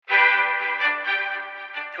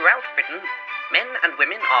throughout Britain, men and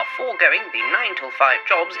women are foregoing the 9-to-5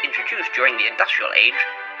 jobs introduced during the industrial age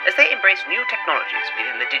as they embrace new technologies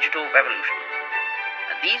within the digital revolution.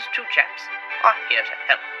 And these two chaps are here to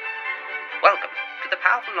help. Welcome to the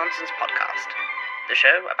Powerful Nonsense Podcast, the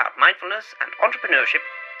show about mindfulness and entrepreneurship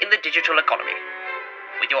in the digital economy,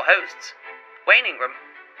 with your hosts, Wayne Ingram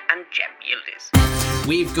and Jem Yildiz.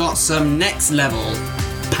 We've got some next level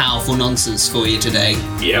powerful nonsense for you today.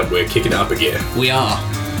 Yeah, we're kicking it up a gear. We are.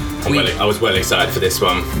 I was well excited for this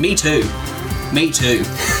one. Me too.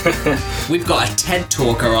 We've got a TED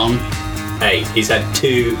talker on. Hey, he's had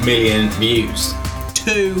 2 million views.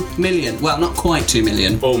 2 million. Well, not quite 2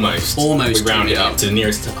 million. Almost. We round it up to the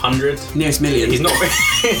nearest 100. Nearest million. He's not.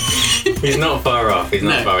 He's not far off. He's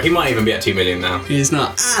not far off. He might even be at 2 million now. He's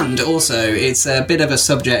not. And also, it's a bit of a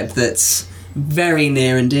subject that's very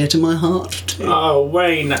near and dear to my heart too. Oh,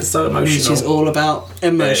 Wayne, that's so emotional. Which is all about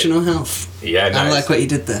emotional health. Yeah, nice. I like what you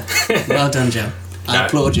did there. Well done, Joe. I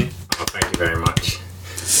applaud you. Oh, thank you very much.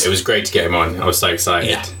 It was great to get him on. I was so excited.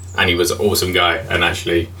 Yeah. And he was an awesome guy. And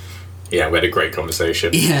actually, yeah, we had a great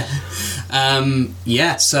conversation. Yeah.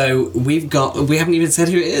 So we haven't even said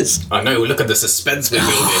who it is. I know, look at the suspense we're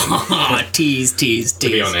building. Tease. To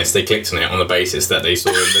be honest, they clicked on it on the basis that they saw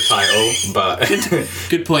in the title, but...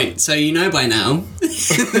 Good point. So you know by now...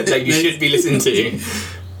 that you should be listening to.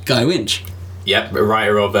 Guy Winch. Yep, a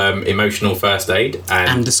writer of Emotional First Aid.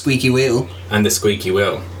 And The Squeaky Wheel. And The Squeaky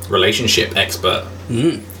Wheel. Relationship expert.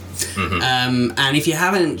 And if you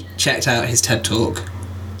haven't checked out his TED Talk,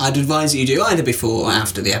 I'd advise that you do either before or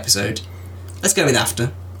after the episode. Let's go with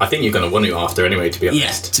after. I think you're going to want to after anyway, to be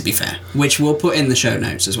honest. Yeah, to be fair. Which we'll put in the show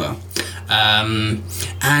notes as well.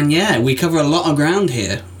 And yeah, we cover a lot of ground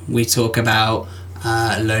here. We talk about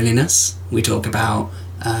loneliness. We talk about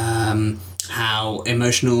how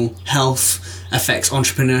emotional health affects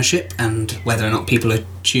entrepreneurship and whether or not people are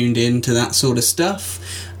tuned in to that sort of stuff.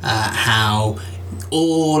 How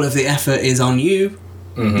all of the effort is on you,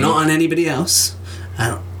 not on anybody else.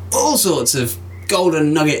 And all sorts of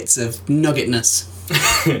golden nuggets of nuggetness.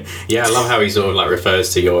 Yeah, I love how he sort of like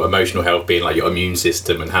refers to your emotional health being like your immune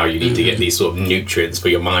system and how you need to get these sort of nutrients for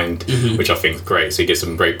your mind, which I think is great. So he gives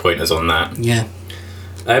some great pointers on that. Yeah.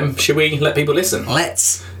 Should we let people listen?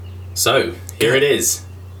 Let's. So, here it is.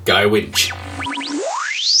 Guy Winch.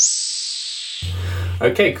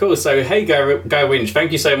 Okay, cool. So, hey, Guy Winch,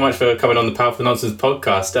 thank you so much for coming on the Powerful Nonsense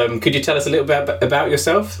podcast. Could you tell us a little bit about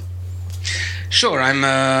yourself? Sure, I'm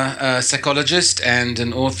a psychologist and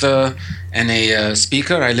an author and a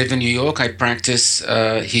speaker. I live in New York. I practice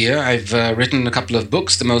here. I've written a couple of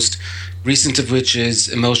books, the most recent of which is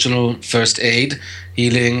Emotional First Aid,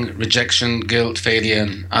 Healing, Rejection, Guilt, Failure,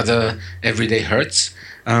 and Other Everyday Hurts.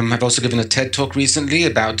 I've also given a TED Talk recently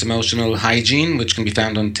about emotional hygiene, which can be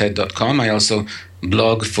found on TED.com. I also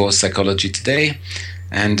blog for Psychology Today,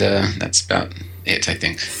 and that's about it, I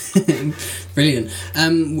think. Brilliant.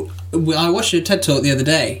 I watched your TED Talk the other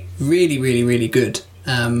day. Really, really, really good.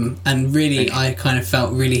 And really, I kind of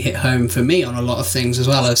felt really hit home for me on a lot of things as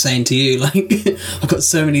well. I was saying to you, like, I've got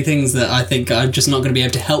so many things that I think I'm just not going to be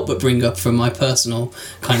able to help but bring up from my personal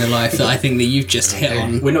kind of life that I think that you've just hit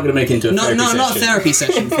on. We're not going to make it into a therapy session. Not a therapy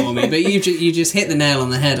session for me, but you just hit the nail on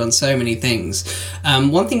the head on so many things.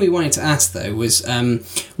 One thing we wanted to ask, though, was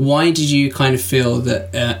why did you kind of feel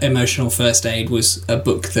that Emotional First Aid was a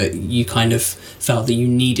book that you kind of felt that you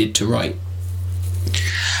needed to write?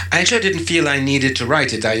 Actually, I didn't feel I needed to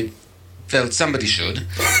write it. I felt somebody should.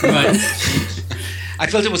 Right. I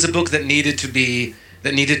felt it was a book that needed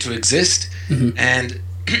to exist. And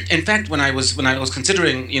in fact, when I was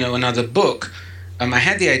considering, another book, I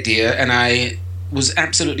had the idea, and I was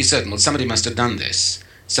absolutely certain. Well, somebody must have done this.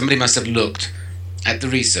 Somebody must have looked at the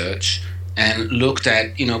research and looked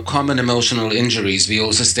at, common emotional injuries we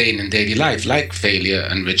all sustain in daily life, like failure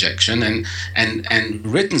and rejection, and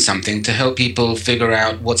written something to help people figure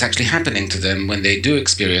out what's actually happening to them when they do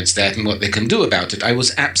experience that and what they can do about it. I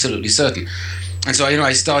was absolutely certain. And so,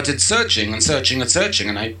 I started searching,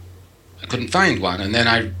 and I couldn't find one. And then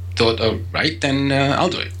I thought, oh, right, then I'll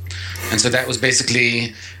do it. And so that was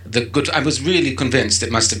basically I was really convinced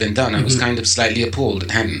it must have been done. I was kind of slightly appalled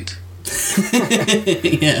it hadn't.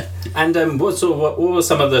 Yeah. And what were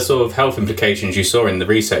some of the sort of health implications you saw in the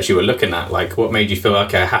research you were looking at? Like, what made you feel,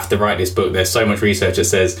 okay, I have to write this book? There's so much research that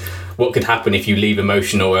says what could happen if you leave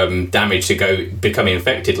emotional damage to go becoming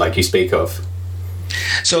infected, like you speak of.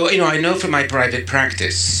 So, I know from my private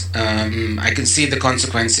practice, I can see the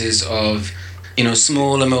consequences of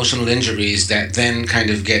small emotional injuries that then kind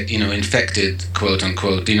of get, infected, quote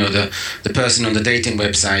unquote. The person on the dating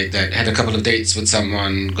website that had a couple of dates with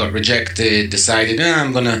someone, got rejected, decided,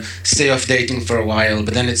 I'm going to stay off dating for a while,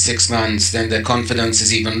 but then it's 6 months, then their confidence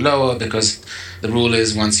is even lower because the rule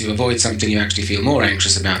is once you avoid something, you actually feel more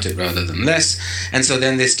anxious about it rather than less. And so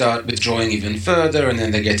then they start withdrawing even further, and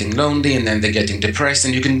then they're getting lonely, and then they're getting depressed.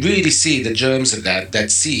 And you can really see the germs of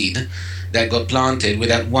that seed that got planted with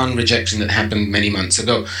that one rejection that happened many months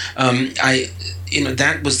ago.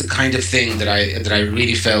 That was the kind of thing that I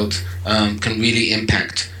really felt can really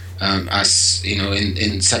impact us,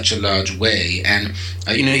 in such a large way. And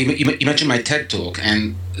you mentioned my TED talk,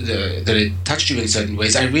 and that it touched you in certain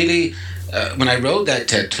ways. I really, when I wrote that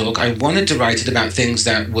TED talk, I wanted to write it about things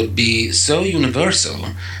that would be so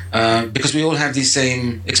universal, because we all have these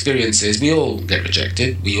same experiences. We all get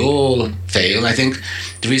rejected. We all fail. I think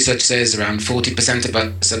the research says around 40% of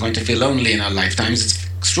us are going to feel lonely in our lifetimes. It's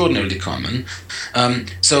extraordinarily common.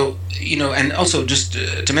 And also just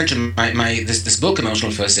to mention, this book,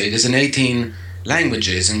 Emotional First Aid, is in 18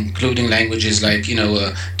 languages, including languages like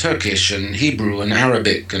Turkish and Hebrew and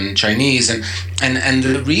Arabic and Chinese, and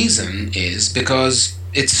the reason is because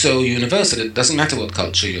it's so universal. It doesn't matter what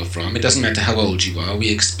culture you're from. It doesn't matter how old you are. We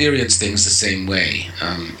experience things the same way.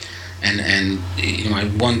 I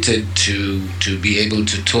wanted to be able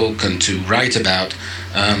to talk and to write about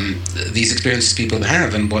these experiences people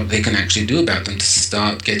have and what they can actually do about them, to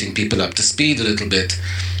start getting people up to speed a little bit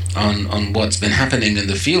on what's been happening in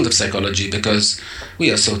the field of psychology, because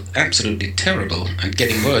we are so absolutely terrible at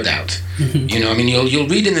getting word out. You'll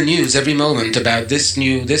read in the news every moment about this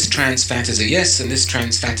trans fat is a yes and this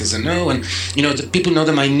trans fat is a no, and the people know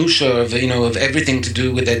the minutiae of everything to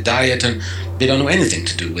do with their diet, and they don't know anything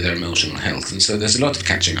to do with their emotional health, and so there's a lot of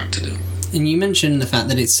catching up to do. And you mentioned the fact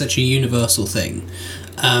that it's such a universal thing.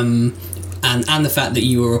 And the fact that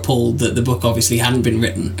you were appalled that the book obviously hadn't been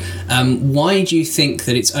written. Why do you think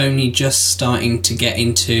that it's only just starting to get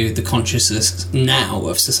into the consciousness now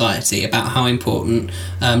of society about how important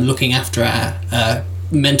looking after our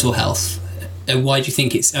mental health? Why do you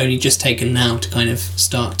think it's only just taken now to kind of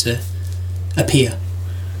start to appear?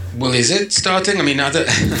 Well, is it starting?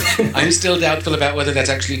 I'm still doubtful about whether that's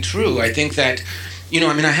actually true. I think that,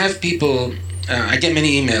 I have people... I get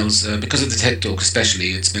many emails because of the TED Talk,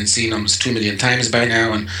 especially. It's been seen almost 2 million times by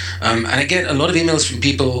now, and I get a lot of emails from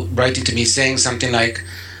people writing to me saying something like,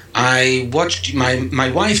 "I watched my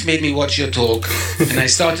wife made me watch your talk, and I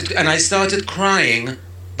started crying,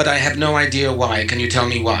 but I have no idea why. Can you tell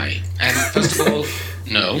me why?" And first of all,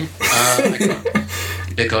 no, I can't,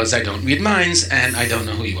 because I don't read minds and I don't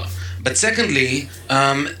know who you are. But secondly,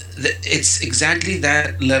 it's exactly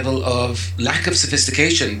that level of lack of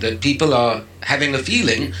sophistication that people are having a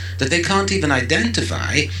feeling that they can't even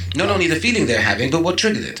identify, not only the feeling they're having, but what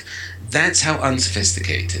triggered it. That's how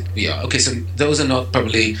unsophisticated we are. Okay, so those are not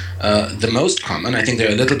probably the most common. I think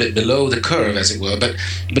they're a little bit below the curve, as it were, but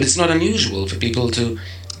it's not unusual for people to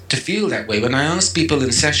feel that way. When I ask people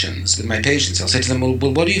in sessions with my patients, I'll say to them,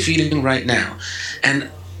 well, what are you feeling right now? And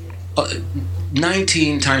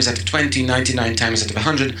 19 times out of 20, 99 times out of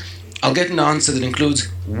 100, I'll get an answer that includes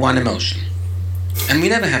one emotion. And we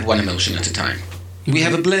never have one emotion at a time. We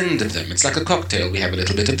have a blend of them. It's like a cocktail. We have a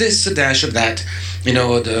little bit of this, a dash of that, a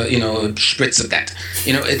spritz of that.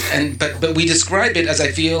 But we describe it as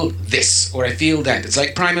I feel this or I feel that. It's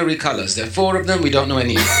like primary colors. There are 4 of them. We don't know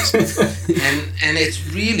any others. and it's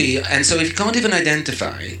really, and so if you can't even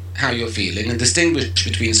identify how you're feeling and distinguish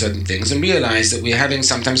between certain things and realize that we're having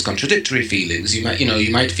sometimes contradictory feelings. You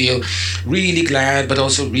might feel really glad but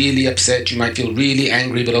also really upset. You might feel really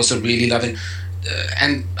angry but also really loving.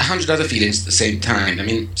 And 100 other feelings at the same time.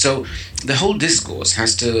 So the whole discourse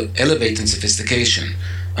has to elevate in sophistication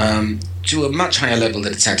to a much higher level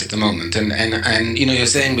than it's at the moment. And you're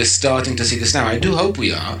saying we're starting to see this now. I do hope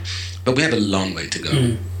we are, but we have a long way to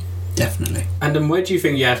go. Definitely. And then where do you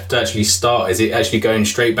think you have to actually start? Is it actually going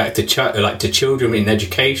straight back to to children in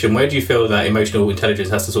education? Where do you feel that emotional intelligence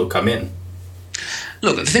has to sort of come in?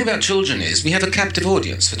 Look, the thing about children is we have a captive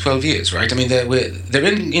audience for 12 years, right? They're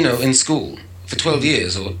in school for 12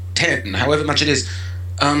 years or 10, however much it is.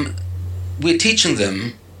 We're teaching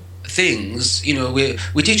them things,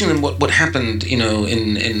 we're teaching them what happened,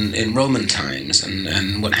 in Roman times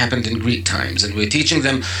and what happened in Greek times, and we're teaching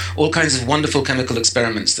them all kinds of wonderful chemical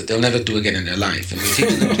experiments that they'll never do again in their life, and we're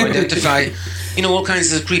teaching them to identify, all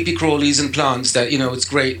kinds of creepy crawlies and plants that, it's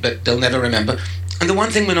great, but they'll never remember. And the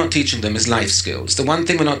one thing we're not teaching them is life skills. The one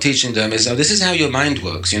thing we're not teaching them is, this is how your mind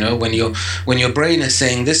works. When your brain is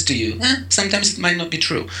saying this to you, sometimes it might not be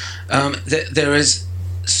true. There is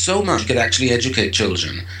so much you could actually educate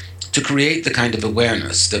children to create the kind of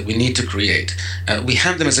awareness that we need to create. We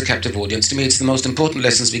have them as a captive audience. To me, it's the most important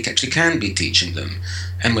lessons we actually can be teaching them,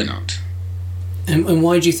 and we're not. And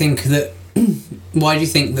why do you think that? Why do you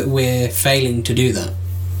think that we're failing to do that?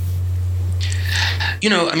 You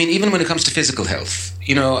know, I mean, even when it comes to physical health,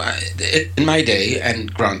 you know, in my day,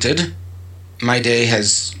 and granted, my day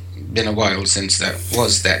has been a while since that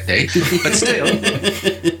was that day, but still,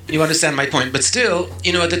 you understand my point. But still,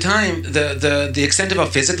 you know, at the time, the extent of our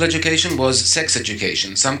physical education was sex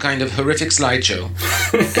education, some kind of horrific slideshow,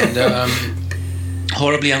 and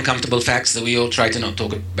horribly uncomfortable facts that we all try to not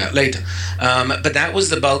talk about later. But that was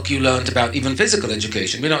the bulk you learned about even physical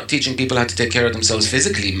education. We're not teaching people how to take care of themselves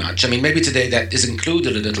physically much. I mean, maybe today that is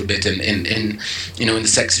included a little bit in you know, in the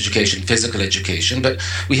sex education, physical education. But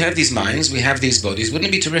we have these minds, we have these bodies. Wouldn't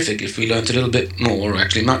it be terrific if we learned a little bit more, or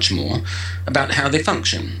actually much more, about how they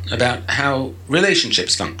function, about how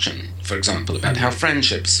relationships function, for example, about how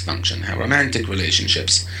friendships function, how romantic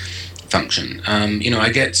relationships function. You know, I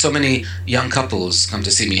get so many young couples come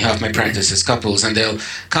to see me. Half my practice is couples, and they'll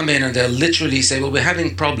come in and they'll literally say, well, we're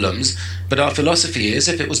having problems, but our philosophy is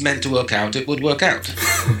if it was meant to work out, it would work out.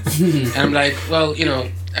 And I'm like, well, you know,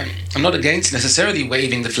 I'm not against necessarily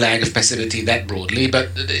waving the flag of passivity that broadly, but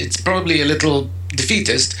it's probably a little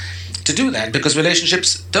defeatist to do that, because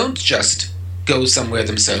relationships don't just go somewhere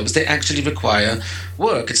themselves. They actually require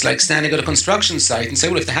work. It's like standing at a construction site and say,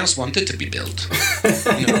 well, if the house wanted to be built,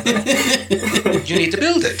 you know, you need to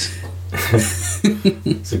build it.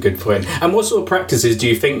 That's a good point. And what sort of practices do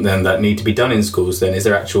you think then that need to be done in schools then? Is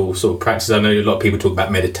there actual sort of practice? I know a lot of people talk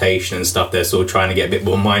about meditation and stuff. They're sort of trying to get a bit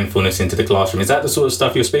more mindfulness into the classroom. Is that the sort of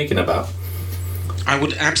stuff you're speaking about? I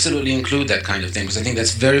would absolutely include that kind of thing, because I think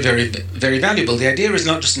that's very, very, very valuable. The idea is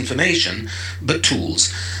not just information, but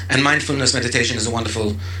tools. And mindfulness meditation is a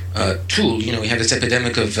wonderful tool. You know, we have this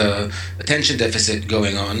epidemic of attention deficit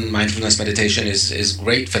going on. Mindfulness meditation is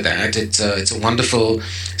great for that. It's a wonderful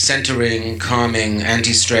centering, calming,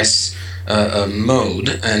 anti-stress mode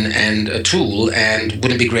and a tool, and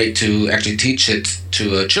wouldn't it be great to actually teach it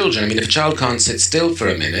to children? I mean, if a child can't sit still for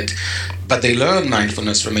a minute, but they learn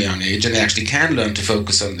mindfulness from a young age, and they actually can learn to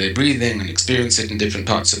focus on their breathing and experience it in different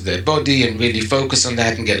parts of their body and really focus on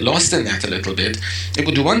that and get lost in that a little bit, it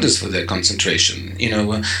would do wonders for their concentration. You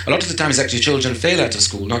know, a lot of the times actually children fail out of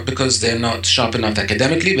school, not because they're not sharp enough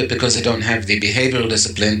academically, but because they don't have the behavioral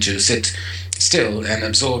discipline to sit still and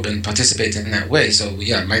absorb and participate in that way. So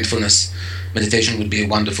yeah, mindfulness meditation would be a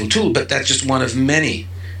wonderful tool, but that's just one of many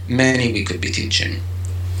we could be teaching.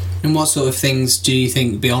 And what sort of things do you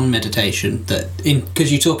think beyond meditation that,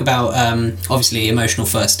 because you talk about obviously emotional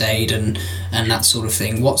first aid and that sort of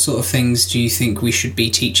thing, what sort of things do you think we should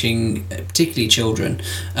be teaching, particularly children,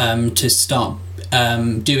 to start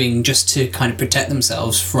doing just to kind of protect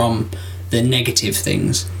themselves from the negative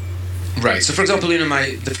things? Right. So, for example, you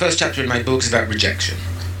know, the first chapter in my book is about rejection.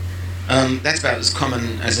 That's about as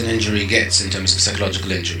common as an injury gets in terms of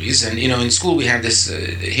psychological injuries. And, you know, in school we have this,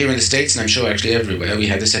 here in the States, and I'm sure actually everywhere, we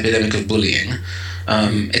have this epidemic of bullying.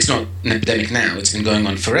 It's not an epidemic now, it's been going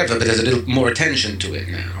on forever, but there's a little more attention to it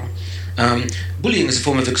now. Bullying is a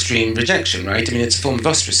form of extreme rejection, right? I mean, it's a form of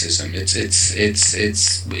ostracism.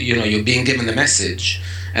 It's you know, you're being given the message,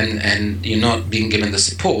 and you're not being given the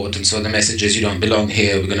support, and so the message is you don't belong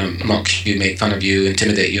here, we're going to mock you, make fun of you,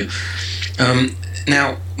 intimidate you.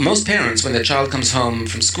 Now, most parents, when their child comes home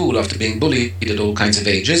from school after being bullied at all kinds of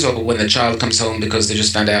ages, or when their child comes home because they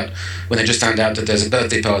just found out that there's a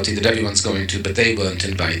birthday party that everyone's going to, but they weren't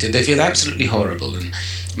invited, they feel absolutely horrible. And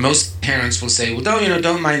most parents will say, well,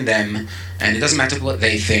 don't mind them, and it doesn't matter what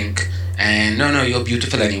they think, and no, you're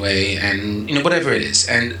beautiful anyway, and, you know, whatever it is.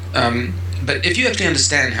 And but if you actually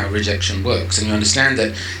understand how rejection works, and you understand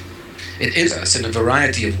that it is us in a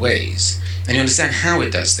variety of ways, and you understand how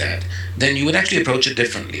it does that, then you would actually approach it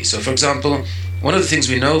differently. So, for example, one of the things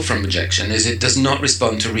we know from rejection is it does not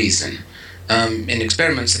respond to reason. In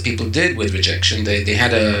experiments that people did with rejection, they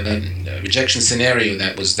had a rejection scenario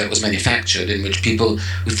that was manufactured, in which people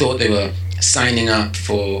who thought they were signing up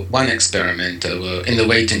for one experiment were in the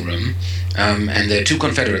waiting room, and there are two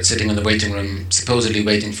Confederates sitting in the waiting room supposedly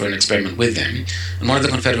waiting for an experiment with them, and one of the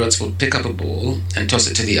Confederates will pick up a ball and toss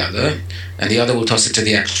it to the other, and the other will toss it to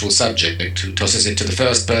the actual subject, who tosses it to the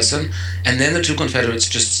first person, and then the two Confederates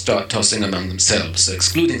just start tossing among themselves,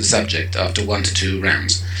 excluding the subject after 1 to 2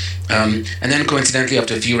 rounds. And then coincidentally,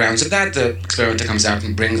 after a few rounds of that, the experimenter comes out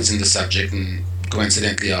and brings in the subject and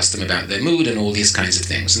coincidentally ask them about their mood and all these kinds of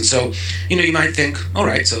things. And so, you know, you might think, all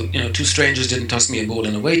right, so, you know, 2 strangers didn't toss me a ball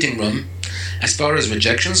in a waiting room. As far as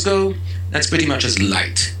rejections go, that's pretty much as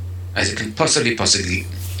light as it can possibly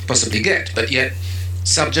get. But yet,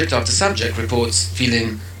 subject after subject reports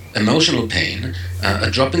feeling emotional pain, a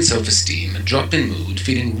drop in self-esteem, a drop in mood,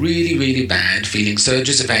 feeling really, really bad, feeling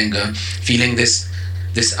surges of anger, feeling this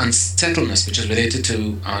unsettledness, which is related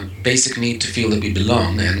to our basic need to feel that we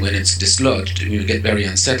belong, and when it's dislodged, we get very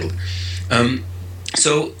unsettled.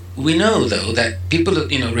 So we know, though, that people,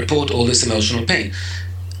 report all this emotional pain.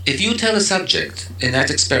 If you tell a subject in that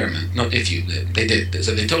experiment, not if you, they did,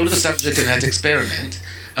 so they told the subject in that experiment,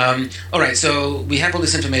 all right, so we have all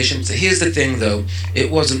this information, so here's the thing, though,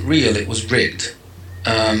 it wasn't real, it was rigged.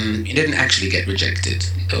 You didn't actually get rejected.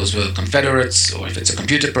 Those were Confederates, or if it's a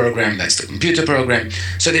computer program, that's the computer program.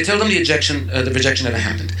 So they told them the rejection never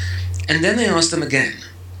happened. And then they asked them again,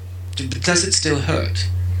 does it still hurt?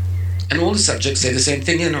 And all the subjects say the same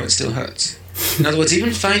thing, no, it still hurts. In other words,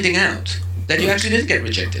 even finding out that you actually didn't get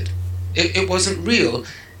rejected, it wasn't real,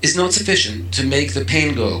 is not sufficient to make the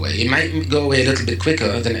pain go away. It might go away a little bit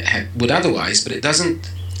quicker than it would otherwise, but it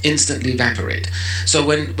doesn't instantly evaporate. So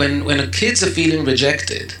when kids are feeling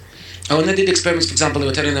rejected, when they did experiments, for example, they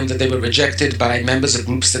were telling them that they were rejected by members of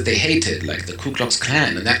groups that they hated, like the Ku Klux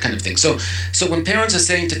Klan and that kind of thing. So when parents are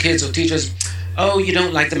saying to kids or teachers, oh, you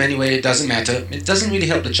don't like them anyway, it doesn't matter, it doesn't really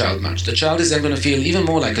help the child much. The child is then going to feel even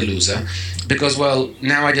more like a loser because, well,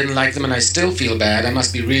 now I didn't like them and I still feel bad. I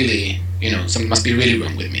must be really, something must be really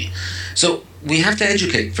wrong with me. So we have to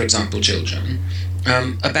educate, for example, children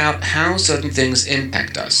about how certain things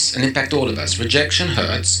impact us and impact all of us. Rejection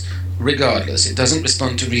hurts regardless. It doesn't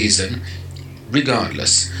respond to reason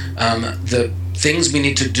regardless. The things we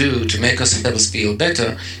need to do to make ourselves feel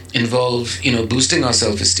better involve, boosting our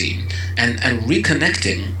self-esteem and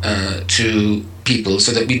reconnecting to people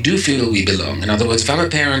so that we do feel we belong. In other words, if I'm a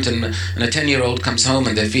parent and a 10-year-old comes home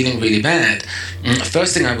and they're feeling really bad, the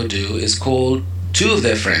first thing I would do is call 2 of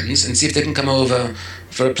their friends and see if they can come over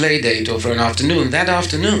for a play date or for an afternoon, that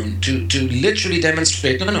afternoon, to literally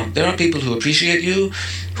demonstrate, no, there are people who appreciate you,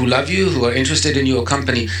 who love you, who are interested in your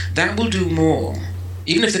company. That will do more.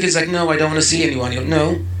 Even if the kid's like, no, I don't want to see anyone,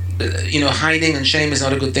 no, hiding and shame is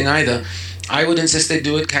not a good thing either. I would insist they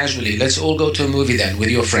do it casually. Let's all go to a movie then with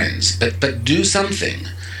your friends, but do something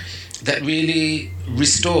that really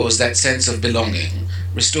restores that sense of belonging,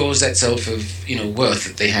 restores that self of worth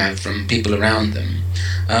that they have from people around them.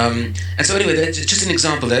 And so anyway, that's just an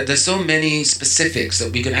example. There's so many specifics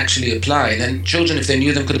that we can actually apply, and then children, if they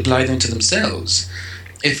knew them, could apply them to themselves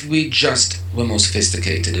if we just were more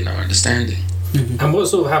sophisticated in our understanding. Mm-hmm. And what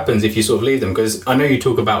sort of happens if you sort of leave them? Because I know you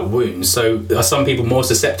talk about wounds, so are some people more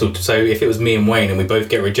susceptible to, so if it was me and Wayne and we both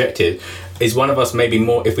get rejected, is one of us maybe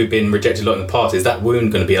more, if we've been rejected a lot in the past, is that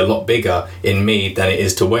wound going to be a lot bigger in me than it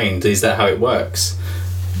is to Wayne? Is that how it works?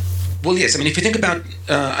 Well, yes. I mean, if you think about,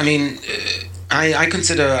 I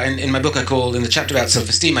consider, in my book in the chapter about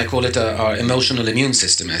self-esteem, I call it our emotional immune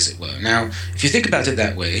system, as it were. Now, if you think about it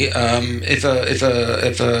that way, if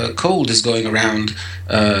a cold is going around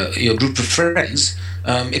your group of friends,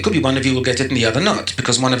 it could be one of you will get it and the other not,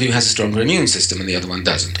 because one of you has a stronger immune system and the other one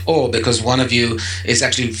doesn't, or because one of you is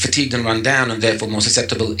actually fatigued and run down and therefore more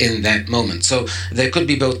susceptible in that moment. So there could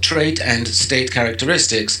be both trait and state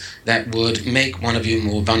characteristics that would make one of you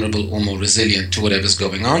more vulnerable or more resilient to whatever's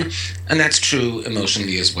going on, and that's true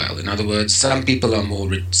emotionally as well. In other words, some people are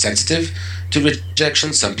more sensitive to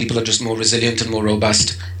rejection, some people are just more resilient and more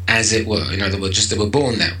robust, as it were. In other words, just they were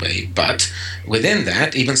born that way. But within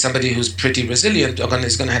that, even somebody who's pretty resilient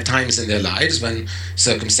is going to have times in their lives when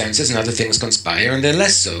circumstances and other things conspire and they're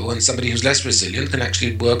less so, and somebody who's less resilient can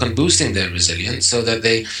actually work on boosting their resilience so that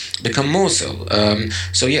they become more so.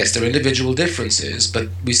 So yes, there are individual differences, but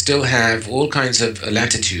we still have all kinds of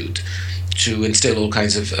latitude to instill all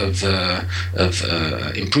kinds of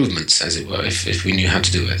improvements, as it were, if we knew how to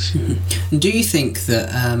do it. Mm-hmm. Do you think that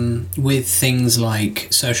with things like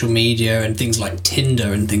social media and things like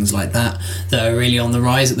Tinder and things like that are really on the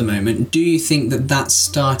rise at the moment, do you think that that's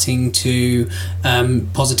starting to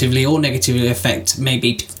positively or negatively affect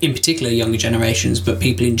maybe in particular younger generations, but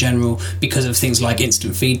people in general, because of things like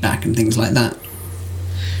instant feedback and things like that?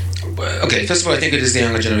 Okay, first of all, I think it is the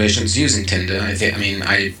younger generations using Tinder.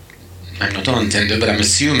 I'm not on Tinder, but I'm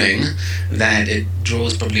assuming that it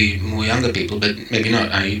draws probably more younger people, but maybe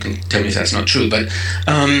not. You can tell me if that's not true. But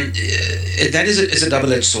that is a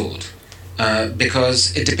double-edged sword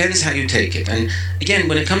because it depends how you take it. And again,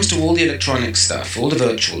 when it comes to all the electronic stuff, all the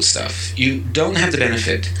virtual stuff, you don't have the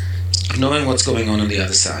benefit of knowing what's going on the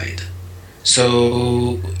other side.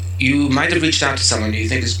 So you might have reached out to someone you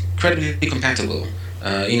think is incredibly compatible.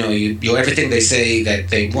 You're everything they say that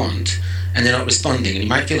they want, and they're not responding, and you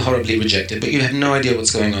might feel horribly rejected, but you have no idea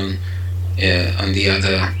what's going on the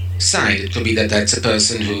other side. It could be that that's a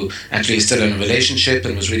person who actually is still in a relationship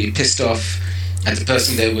and was really pissed off at the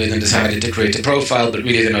person they're with and decided to create a profile, but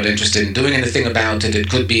really they're not interested in doing anything about it. It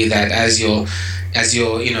could be that as you're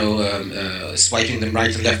swiping them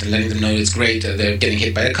right and left and letting them know it's great, they're getting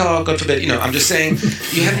hit by a car, God forbid. I'm just saying,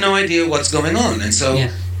 you have no idea what's going on. And so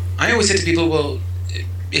I always say to people, well,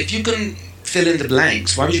 if you can fill in the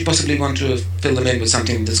blanks, why would you possibly want to fill them in with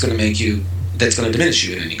something that's going to diminish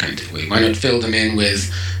you in any kind of way? Why not fill them in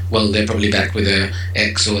with, well, they're probably back with their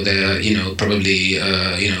ex, or they're, probably,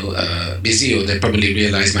 busy, or they probably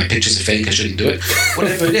realize my pictures are fake, I shouldn't do it.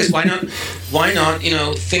 Whatever it is, why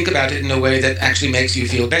not, think about it in a way that actually makes you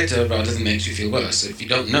feel better rather than makes you feel worse. If you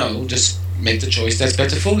don't know, just make the choice that's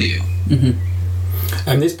better for you. Mm-hmm.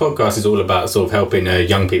 And this podcast is all about sort of helping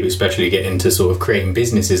young people especially get into sort of creating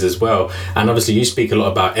businesses as well. And obviously you speak a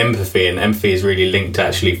lot about empathy, and empathy is really linked to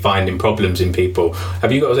actually finding problems in people.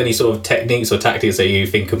 Have you got any sort of techniques or tactics that you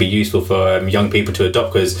think could be useful for young people to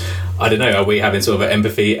adopt? Because, I don't know, are we having sort of an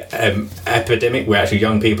empathy epidemic where actually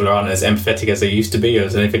young people aren't as empathetic as they used to be, or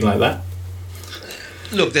is there anything like that?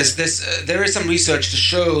 Look, there is some research to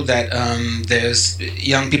show that there's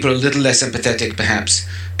young people are a little less empathetic, perhaps.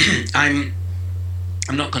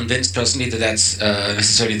 I'm not convinced personally that that's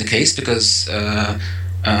necessarily the case, because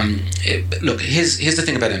look, here's the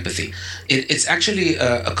thing about empathy. It's actually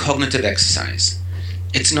a cognitive exercise.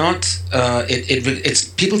 It's not. It's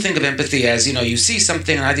people think of empathy as, you see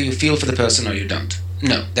something and either you feel for the person or you don't.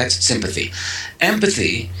 No, that's sympathy.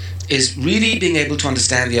 Empathy is really being able to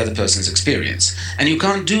understand the other person's experience, and you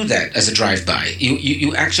can't do that as a drive-by.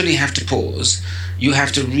 You actually have to pause. You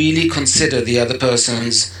have to really consider the other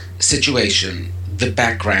person's situation, the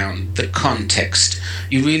background, the context.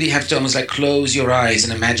 You really have to almost like close your eyes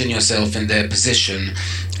and imagine yourself in their position,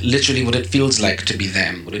 literally what it feels like to be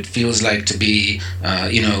them, what it feels like to be,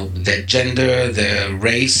 their gender, their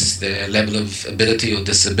race, their level of ability or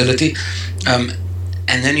disability.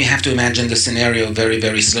 And then you have to imagine the scenario very,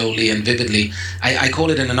 very slowly and vividly. I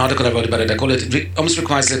call it, in an article I wrote about it, I call it almost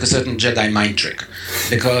requires like a certain Jedi mind trick,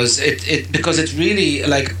 because it's really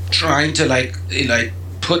like trying to like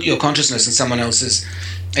put your consciousness in someone else's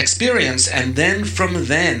experience, and then from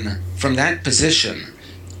that position,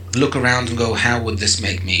 look around and go, how would this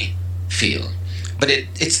make me feel? But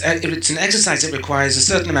it's an exercise that requires a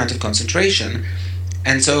certain amount of concentration,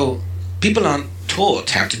 and so people aren't taught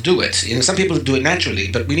how to do it. Some people do it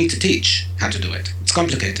naturally, but we need to teach how to do it. It's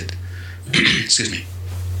complicated. Excuse me.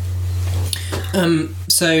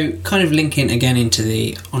 So kind of linking again into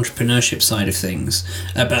the entrepreneurship side of things,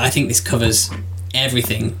 but I think this covers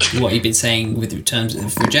everything what you've been saying with terms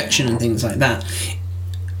of rejection and things like that.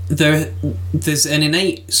 There's an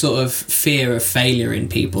innate sort of fear of failure in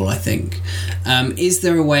people, I think. Is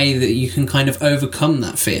there a way that you can kind of overcome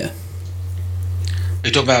that fear? You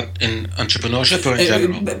talk about in entrepreneurship or in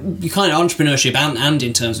general? Kind of entrepreneurship and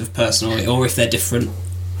in terms of personal, or if they're different.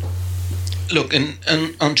 Look, in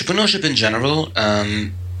entrepreneurship in general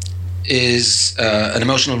is an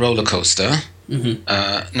emotional roller coaster.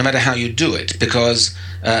 Mm-hmm. No matter how you do it, because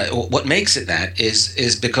what makes it that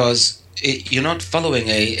is because you're not following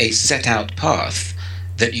a set out path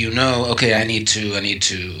that okay, I need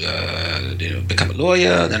to become a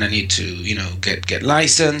lawyer, then I need to get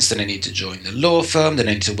licensed, then I need to join the law firm, then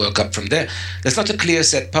I need to work up from there. There's not a clear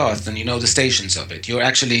set path, and the stations of it.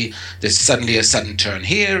 There's suddenly a sudden turn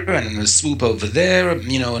here and then a swoop over there.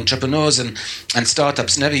 Entrepreneurs and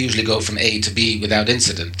startups never usually go from A to B without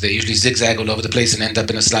incident. They usually zigzag all over the place and end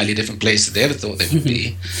up in a slightly different place than they ever thought they would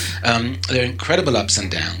be. There are incredible ups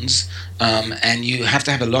and downs, and you have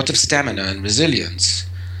to have a lot of stamina and resilience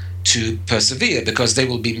to persevere, because there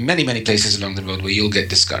will be many, many places along the road where you'll get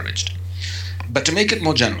discouraged. But to make it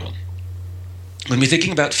more general, when we're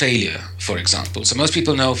thinking about failure, for example, so most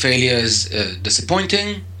people know failure is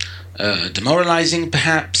disappointing, demoralizing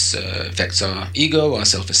perhaps, affects our ego, our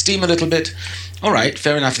self-esteem a little bit. All right,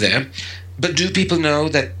 fair enough there. But do people know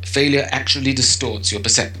that failure actually distorts your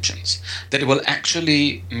perceptions? That it will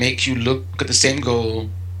actually make you look at the same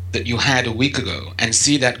goal that you had a week ago and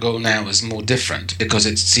see that goal now as more different, because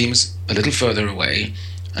it seems a little further away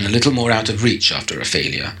and a little more out of reach after a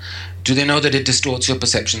failure? Do they know that it distorts your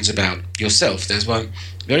perceptions about yourself? There's one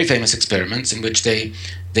very famous experiment in which they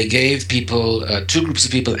gave people, two groups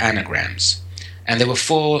of people, anagrams, and there were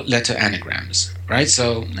 4-letter anagrams, right?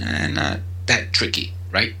 So not that tricky,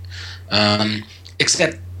 right?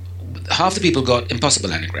 Except half the people got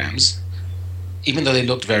impossible anagrams, even though they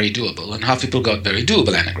looked very doable, and half people got very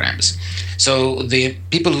doable anagrams. So the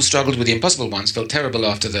people who struggled with the impossible ones felt terrible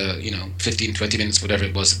after the 15, 20 minutes, whatever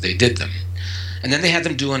it was that they did them. And then they had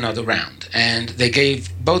them do another round, and they gave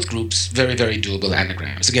both groups very, very doable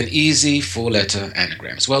anagrams. Again, easy 4-letter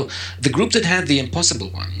anagrams. Well, the group that had the impossible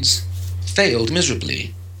ones failed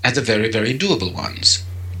miserably at the very, very doable ones.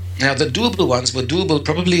 Now, the doable ones were doable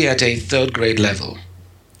probably at a third grade level.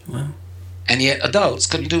 Wow. And yet adults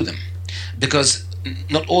couldn't do them because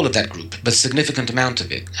not all of that group, but a significant amount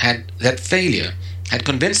of it, had that failure, had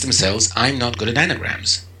convinced themselves, I'm not good at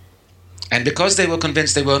anagrams. And because they were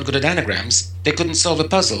convinced they weren't good at anagrams, they couldn't solve a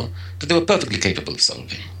puzzle that they were perfectly capable of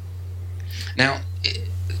solving. Now,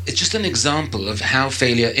 it's just an example of how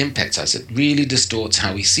failure impacts us. It really distorts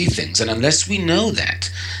how we see things. And unless we know that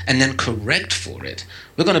and then correct for it,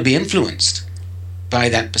 we're going to be influenced by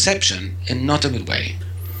that perception in not a good way.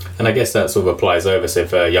 And I guess that sort of applies over. So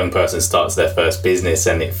if a young person starts their first business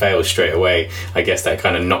and it fails straight away, I guess that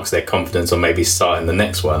kind of knocks their confidence on maybe starting the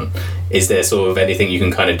next one. Is there sort of anything you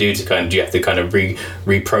can kind of do to do you have to kind of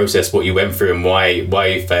reprocess what you went through and why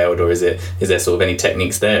you failed, or is there sort of any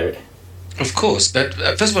techniques there? Of course, but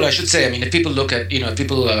first of all, I should say, I mean, if people look at,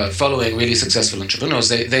 people following really successful entrepreneurs,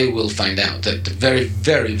 they will find out that very,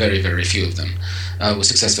 very, very, very few of them were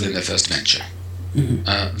successful in their first venture.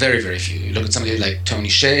 Mm-hmm. Very, very few. You look at somebody like Tony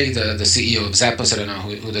Hsieh, the CEO of Zappos. I don't know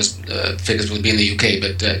who those figures would be in the UK,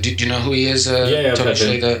 but do you know who he is? Yeah, Tony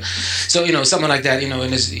Hsieh. So, someone like that,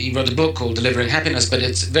 he wrote a book called Delivering Happiness, but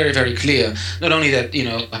it's very, very clear, not only that,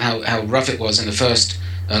 how rough it was in the first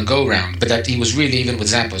go-round, but that he was really, even with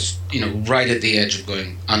Zappos, right at the edge of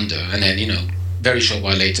going under, and then, very short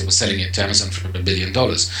while later was selling it to Amazon for $1 billion.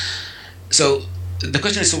 So the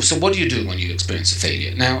question is, so what do you do when you experience a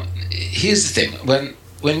failure? Now, here's the thing.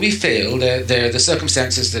 When we fail, there are the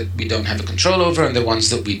circumstances that we don't have a control over and the ones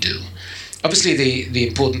that we do. Obviously, the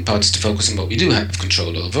important part is to focus on what we do have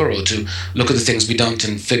control over, or to look at the things we don't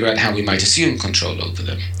and figure out how we might assume control over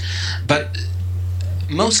them. But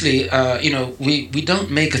mostly, we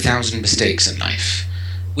don't make 1,000 mistakes in life.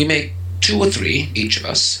 We make 2 or 3, each of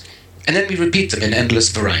us, and then we repeat them in endless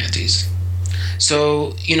varieties.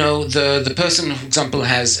 So, the person, for example,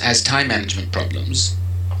 has time management problems.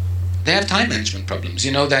 They have time management problems.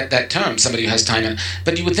 That term, somebody who has time,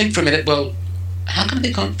 but you would think for a minute, well, how come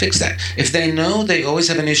they can't fix that? If they know they always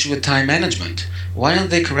have an issue with time management, why aren't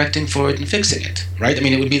they correcting for it and fixing it, right? I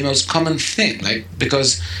mean, it would be the most common thing,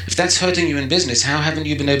 because if that's hurting you in business, how haven't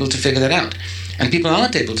you been able to figure that out? And people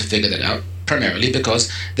aren't able to figure that out primarily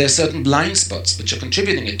because there are certain blind spots which are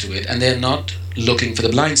contributing to it, and they're not looking for the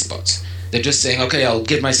blind spots. They're just saying, okay, I'll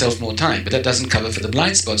give myself more time, but that doesn't cover for the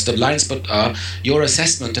blind spots. The blind spots are your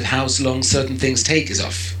assessment of how long certain things take is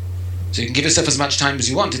off. So you can give yourself as much time as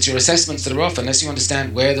you want. It's your assessments that are off, unless you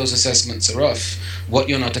understand where those assessments are off, what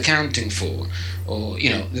you're not accounting for, or,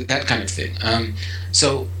 that kind of thing.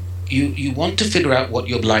 So you want to figure out what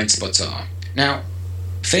your blind spots are. Now,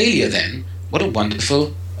 failure then, what a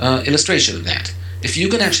wonderful illustration of that. If you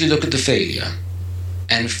can actually look at the failure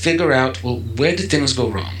and figure out, well, where did things go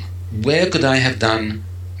wrong? Where could I have done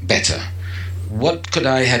better? What could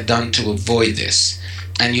I have done to avoid this?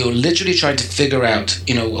 And you're literally trying to figure out,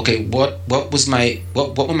 okay, what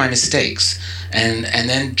were my mistakes, and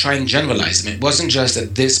then try and generalize them. It wasn't just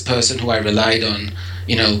that this person who I relied on,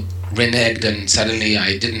 reneged and suddenly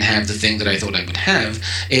I didn't have the thing that I thought I would have.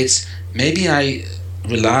 It's maybe I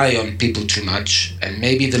rely on people too much, and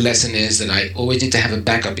maybe the lesson is that I always need to have a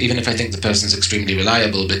backup, even if I think the person's extremely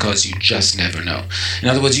reliable, because you just never know. In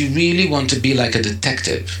other words, you really want to be like a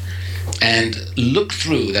detective and look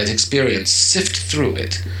through that experience, sift through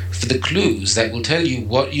it for the clues that will tell you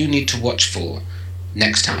what you need to watch for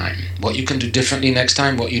next time, what you can do differently next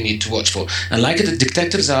time, what you need to watch for. And like it, the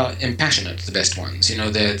detectives are impassionate, the best ones.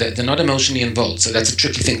 They're not emotionally involved, so that's a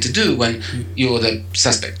tricky thing to do when you're the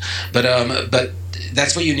suspect. But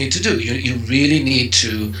that's what you need to do. You really need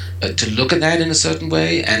to look at that in a certain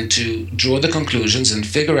way and to draw the conclusions and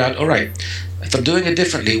figure out, all right, if I'm doing it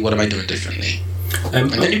differently, what am I doing differently?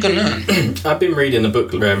 And then you can learn. I've been reading a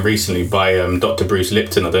book recently by Dr. Bruce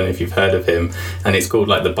Lipton. I don't know if you've heard of him, and it's called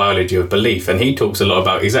The Biology of Belief, and he talks a lot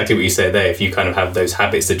about exactly what you said there. If you kind of have those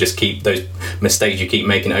habits that just keep those mistakes you keep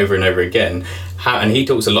making over and over again, and he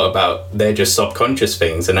talks a lot about they're just subconscious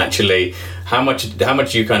things, and actually how much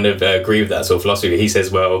do you kind of agree with that sort of philosophy? He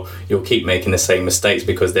says, well, you'll keep making the same mistakes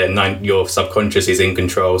because your subconscious is in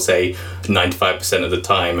control, say 95% of the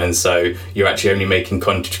time, and so you're actually only making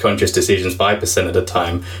conscious decisions 5% of the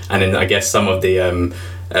time. And then I guess some of the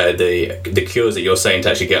cures that you're saying to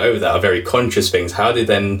actually get over that are very conscious things. How did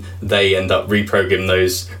then they end up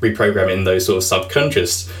reprogramming those sort of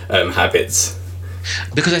subconscious habits?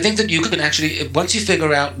 Because I think that you can actually, once you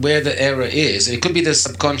figure out where the error is, it could be the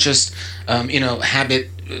subconscious, habit.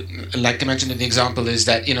 Like I mentioned in the example, is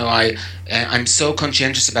that I'm so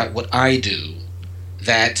conscientious about what I do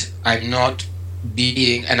that I'm not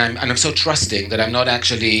being, and I'm so trusting that I'm not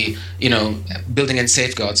actually, building in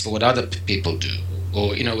safeguards for what other people do.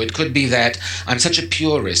 Or, it could be that I'm such a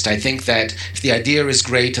purist. I think that if the idea is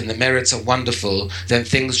great and the merits are wonderful, then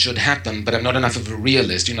things should happen. But I'm not enough of a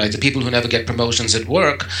realist. Like the people who never get promotions at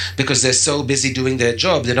work because they're so busy doing their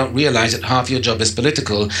job, they don't realize that half your job is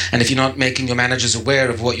political. And if you're not making your managers aware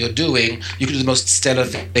of what you're doing, you can do the most stellar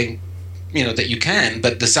thing that you can,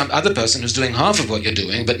 but there's some other person who's doing half of what you're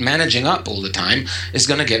doing, but managing up all the time is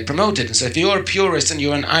going to get promoted. And so if you're a purist and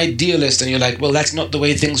you're an idealist and you're like, well, that's not the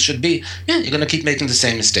way things should be, you're going to keep making the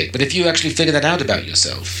same mistake. But if you actually figure that out about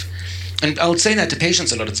yourself, and I'll say that to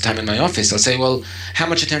patients a lot of the time in my office, I'll say, well, how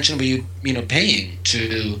much attention were you, paying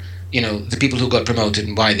to, the people who got promoted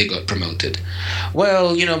and why they got promoted?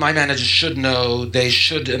 Well, my managers should know, they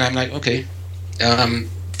should, and I'm like, okay,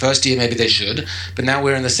 first year maybe they should, but now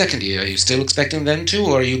we're in the second year. Are you still expecting them to,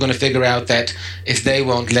 or are you going to figure out that if they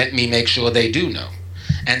won't, let me make sure they do know?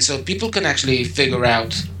 And so people can actually figure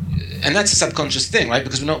out, and that's a subconscious thing, right?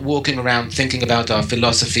 Because we're not walking around thinking about our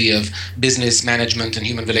philosophy of business management and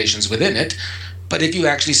human relations within it. But if you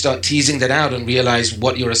actually start teasing that out and realize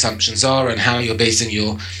what your assumptions are and how you're basing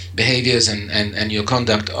your behaviors and your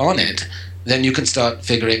conduct on it, then you can start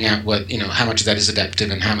figuring out what, how much of that is adaptive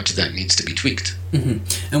and how much of that needs to be tweaked.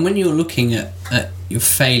 Mm-hmm. And when you're looking at your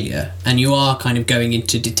failure and you are kind of going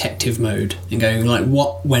into detective mode and going like,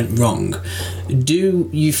 what went wrong? Do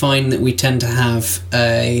you find that we tend to have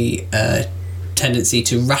a tendency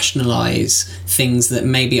to rationalize things that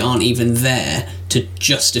maybe aren't even there to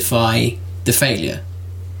justify the failure?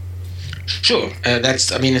 Sure,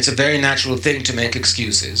 it's a very natural thing to make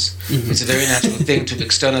excuses. Mm-hmm. It's a very natural thing to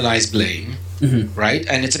externalize blame, mm-hmm. right?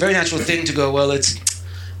 And it's a very natural thing to go, well,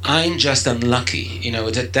 I'm just unlucky.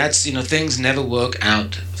 That's things never work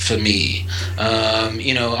out for me.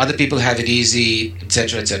 Other people have it easy,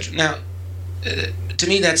 etc., etc. Now, to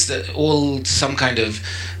me, that's all some kind of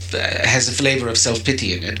has a flavor of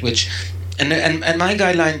self-pity in it, which. And my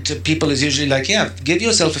guideline to people is usually like, give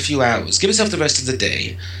yourself a few hours, give yourself the rest of the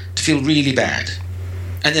day to feel really bad,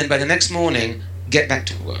 and then by the next morning, get back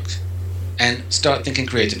to work and start thinking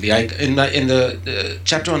creatively. In the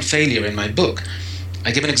chapter on failure in my book,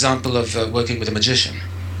 I give an example of working with a magician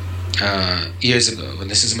years ago, and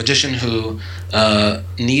this is a magician who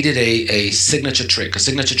needed a signature trick. A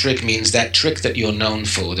signature trick means that trick that you're known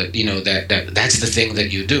for, that's the thing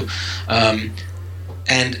that you do,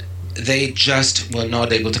 and they just were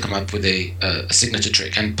not able to come up with a signature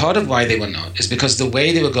trick. And part of why they were not is because the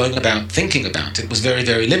way they were going about thinking about it was very,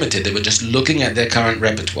 very limited. They were just looking at their current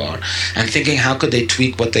repertoire and thinking, how could they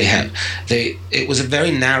tweak what they have? It was a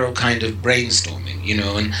very narrow kind of brainstorming,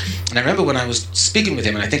 And I remember when I was speaking with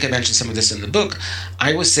him, and I think I mentioned some of this in the book,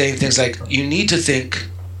 I was saying things like, you need to think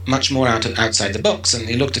much more outside the box. And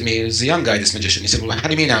he looked at me, he was a young guy, this magician. He said, well, how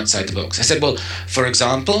do you mean outside the box? I said, well, for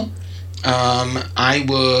example, I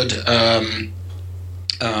would,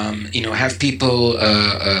 have people,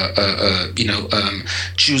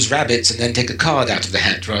 choose rabbits and then take a card out of the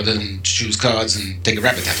hat rather than choose cards and take a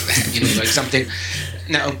rabbit out of the hat. Like something.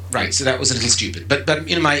 Now, right. So that was a little stupid. But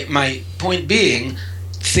my point being,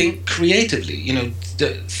 think creatively.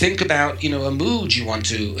 Think about a mood you want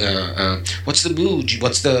to. What's the mood?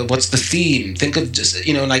 What's the theme? Think of just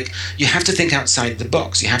you have to think outside the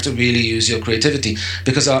box. You have to really use your creativity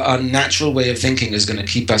because our natural way of thinking is going to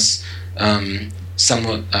keep us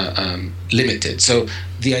somewhat limited. So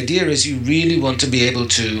the idea is you really want to be able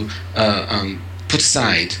to put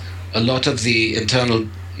aside a lot of the internal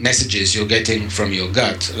messages you're getting from your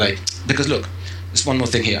gut. Because look, there's one more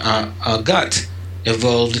thing here. Our gut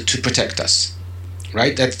evolved to protect us.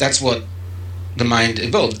 Right? That's what the mind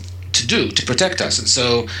evolved to do, to protect us. And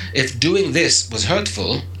so if doing this was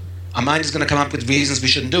hurtful, our mind is going to come up with reasons we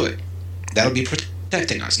shouldn't do it. That'll be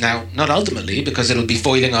protecting us. Now, not ultimately, because it'll be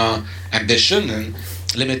foiling our ambition and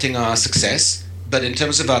limiting our success, but in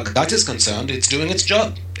terms of our gut is concerned, it's doing its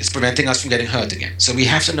job. It's preventing us from getting hurt again. So we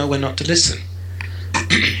have to know when not to listen.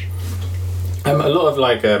 A lot of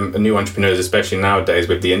new entrepreneurs, especially nowadays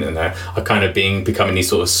with the internet, are kind of becoming these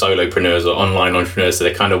sort of solopreneurs or online entrepreneurs. So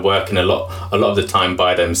they're kind of working a lot of the time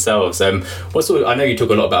by themselves. I know you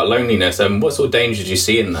talk a lot about loneliness. What sort of dangers do you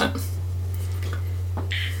see in that?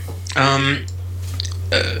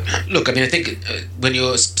 Look, I think when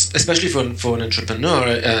you're, especially for an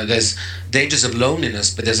entrepreneur, there's dangers of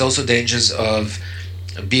loneliness, but there's also dangers of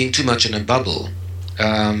being too much in a bubble.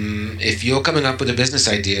 If you're coming up with a business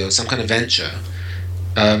idea or some kind of venture,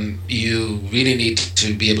 you really need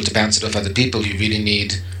to be able to bounce it off other people. You really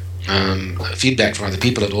need feedback from other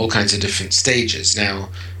people at all kinds of different stages. Now,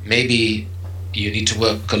 maybe you need to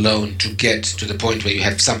work alone to get to the point where you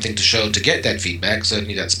have something to show to get that feedback.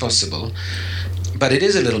 Certainly that's possible. But it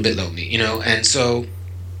is a little bit lonely, and so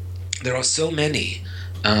there are so many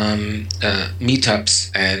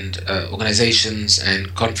meetups and organizations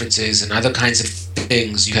and conferences and other kinds of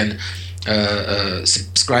things you can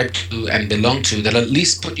subscribe to and belong to that at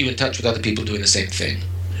least put you in touch with other people doing the same thing.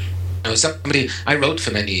 I wrote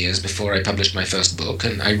for many years before I published my first book,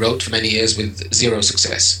 and I wrote for many years with zero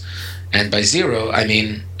success. And by zero, I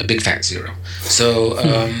mean a big fat zero. So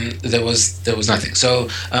there was nothing. So,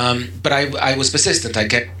 but I was persistent. I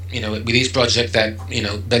kept, with each project that,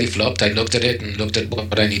 belly flopped, I looked at it and looked at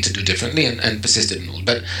what I need to do differently and persisted and all.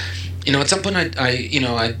 But, at some point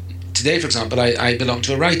today, for example, I belong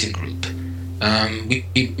to a writing group. We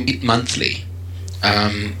meet monthly.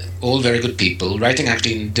 All very good people, writing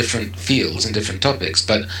actually in different fields and different topics,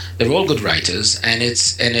 but they're all good writers, and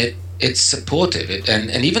it's supportive.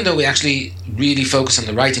 And even though we actually really focus on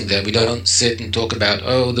the writing there, we don't sit and talk about,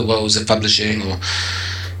 the woes of publishing or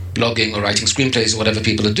blogging or writing screenplays or whatever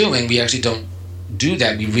people are doing. We actually don't do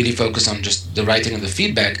that. We really focus on just the writing and the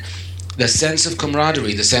feedback. The sense of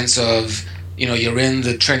camaraderie, the sense of, you're in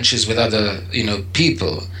the trenches with other,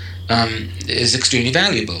 people, is extremely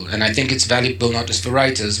valuable. And I think it's valuable not just for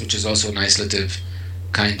writers, which is also an isolative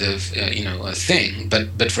kind of a thing,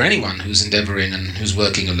 but for anyone who's endeavoring and who's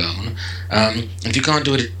working alone. If you can't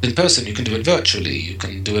do it in person, you can do it virtually, you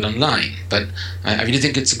can do it online. But I really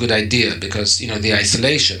think it's a good idea because the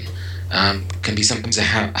isolation can be sometimes a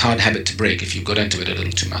hard habit to break if you got into it a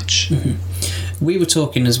little too much. Mm-hmm. We were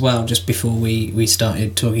talking as well just before we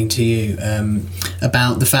started talking to you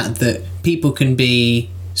about the fact that people can be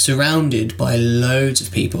surrounded by loads of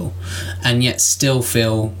people and yet still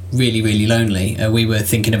feel really, really lonely. We were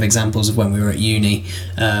thinking of examples of when we were at uni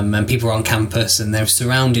and people were on campus and they're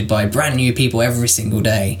surrounded by brand new people every single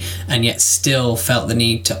day and yet still felt the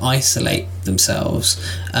need to isolate themselves.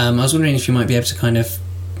 I was wondering if you might be able to kind of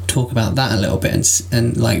talk about that a little bit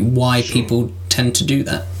and like why people tend to do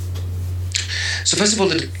that. So first of all,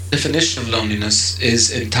 the definition of loneliness is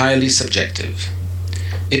entirely subjective.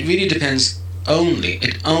 It really depends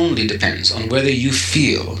it only depends on whether you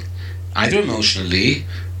feel either emotionally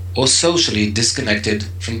or socially disconnected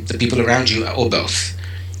from the people around you, or both.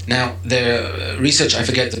 Now, the research, I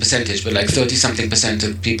forget the percentage, but like 30-something%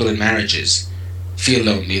 of people in marriages feel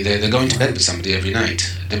lonely. They're going to bed with somebody every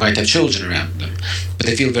night. They might have children around them, but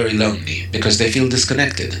they feel very lonely because they feel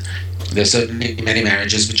disconnected. There are certainly many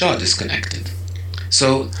marriages which are disconnected.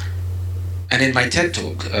 So, and in my TED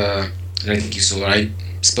talk that I think you saw, I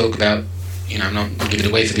spoke about, I'm not going to give it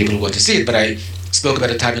away for people who want to see it, but I spoke about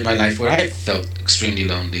a time in my life where I felt extremely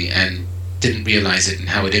lonely and didn't realize it and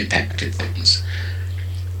how it impacted things.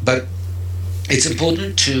 But it's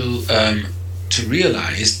important to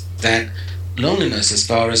realize that loneliness, as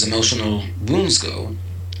far as emotional wounds go,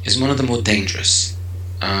 is one of the more dangerous.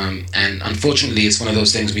 And unfortunately, it's one of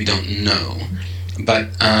those things we don't know. But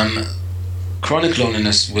chronic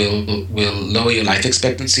loneliness will lower your life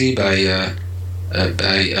expectancy by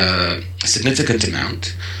a significant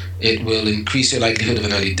amount. It will increase your likelihood of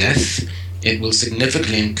an early death. It will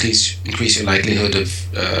significantly increase your likelihood of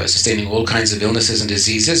sustaining all kinds of illnesses and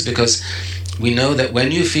diseases, because we know that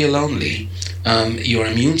when you feel lonely, your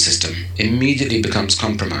immune system immediately becomes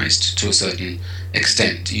compromised to a certain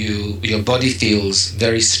extent. Your body feels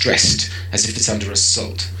very stressed, as if it's under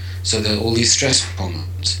assault. So there are all these stress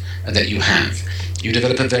hormones that you have. You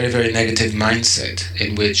develop a very, very negative mindset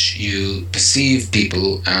in which you perceive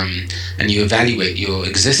people and you evaluate your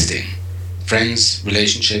existing friends,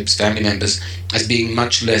 relationships, family members as being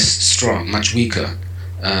much less strong, much weaker,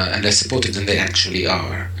 and less supportive than they actually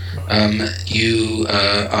are. You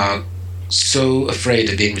are so afraid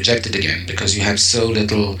of being rejected again because you have so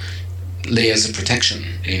little layers of protection,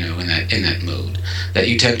 in that mode, that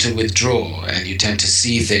you tend to withdraw and you tend to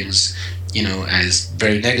see things as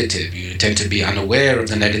very negative. You tend to be unaware of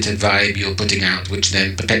the negative vibe you're putting out, which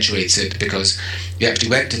then perpetuates it because you actually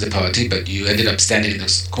went to the party, but you ended up standing in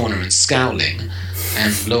the corner and scowling.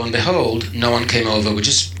 And lo and behold, no one came over,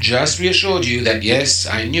 which just reassured you that, yes,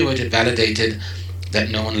 I knew it, it validated that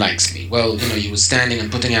no one likes me. Well, you were standing and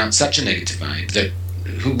putting out such a negative vibe that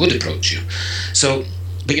who would approach you? So,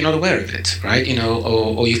 but you're not aware of it, right?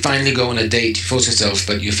 Or you finally go on a date, you force yourself,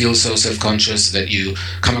 but you feel so self-conscious that you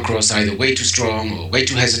come across either way too strong or way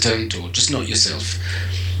too hesitant or just not yourself.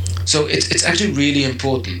 So it's actually really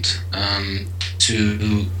important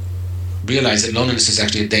to realize that loneliness is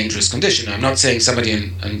actually a dangerous condition. I'm not saying somebody,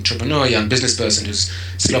 an entrepreneur, young business person who's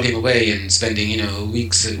slogging away and spending,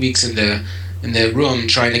 weeks in their room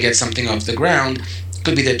trying to get something off the ground,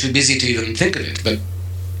 could be they're too busy to even think of it, but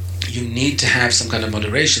you need to have some kind of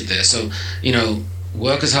moderation there. So,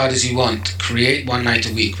 work as hard as you want. Create one night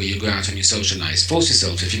a week where you go out and you socialize. Force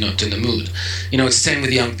yourself if you're not in the mood. It's the same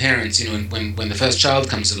with young parents. When the first child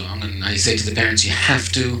comes along, and I say to the parents, you have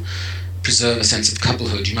to preserve a sense of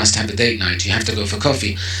couplehood. You must have a date night. You have to go for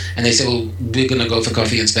coffee. And they say, well, we're going to go for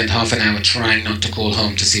coffee and spend half an hour trying not to call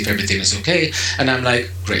home to see if everything is okay. And I'm like,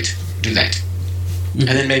 great, do that. Mm-hmm. And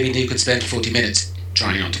then maybe you could spend 40 minutes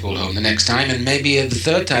trying not to call home the next time. And maybe the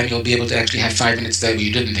third time you'll be able to actually have 5 minutes there where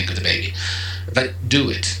you didn't think of the baby. But do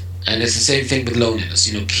it. And it's the same thing with loneliness.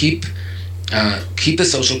 Keep the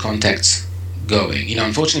social contacts going.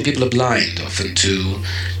 Unfortunately, people are blind often to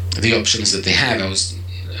the options that they have.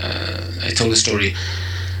 I told a story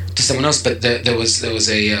to someone else, but there was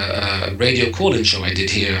a radio call-in show I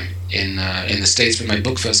did here in the States when my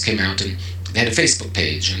book first came out, and they had a Facebook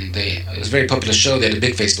page, and it was a very popular show. They had a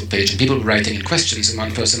big Facebook page, and people were writing in questions, and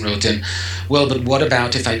one person wrote in, well, but what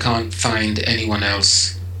about if I can't find anyone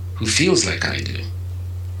else who feels like I do?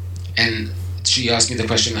 And she asked me the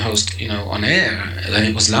question, the host, on air, and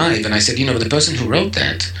it was live, and I said, the person who wrote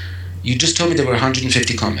that, you just told me there were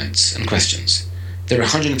 150 comments and questions. There are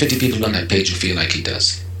 150 people on that page who feel like he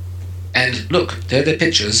does. And look, they're their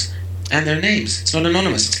pictures and their names. It's not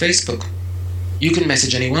anonymous, it's Facebook. You can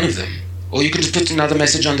message any one of them. Or you can just put another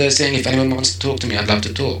message on there saying, if anyone wants to talk to me, I'd love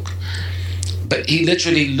to talk. But he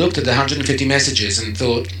literally looked at the 150 messages and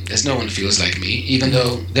thought, there's no one who feels like me, even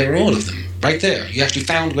though there were all of them, right there. You actually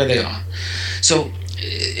found where they are. So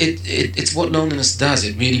it's what loneliness does.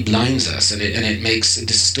 It really blinds us, and it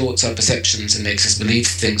distorts our perceptions and makes us believe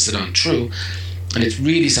things that aren't true. And it's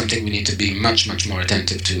really something we need to be much, much more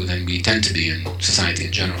attentive to than we tend to be in society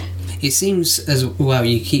in general. It seems as well,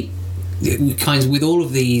 you keep kinds with all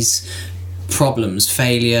of these problems,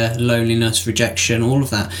 failure, loneliness, rejection, all of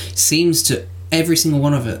that, every single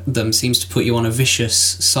one of them seems to put you on a vicious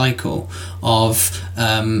cycle of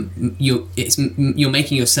you're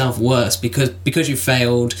making yourself worse because you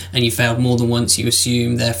failed, and you failed more than once. You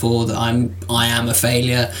assume therefore that I am a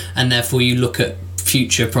failure, and therefore you look at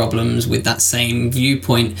future problems with that same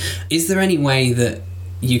viewpoint. Is there any way that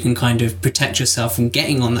you can kind of protect yourself from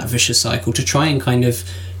getting on that vicious cycle, to try and kind of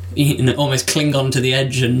almost cling on to the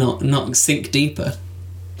edge and not sink deeper?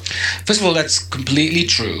 First of all, that's completely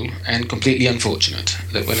true and completely unfortunate,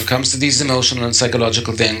 that when it comes to these emotional and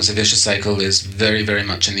psychological things, a vicious cycle is very, very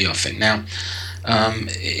much in the offing. Now,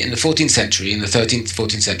 in the 14th century, in the 13th,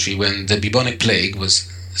 14th century, when the bubonic plague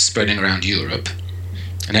was spreading around Europe,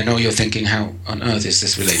 and I know you're thinking, how on earth is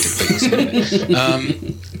this related?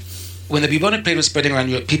 But when the bubonic plague was spreading around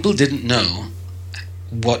Europe, people didn't know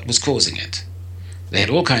what was causing it. They had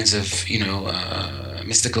all kinds of,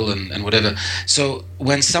 mystical and whatever. So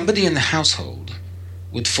when somebody in the household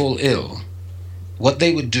would fall ill, what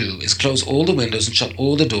they would do is close all the windows and shut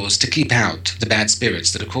all the doors to keep out the bad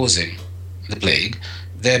spirits that are causing the plague,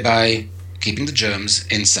 thereby keeping the germs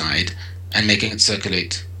inside and making it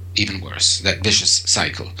circulate even worse, that vicious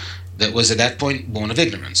cycle that was at that point born of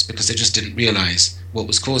ignorance, because they just didn't realize what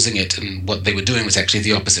was causing it, and what they were doing was actually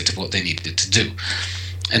the opposite of what they needed it to do.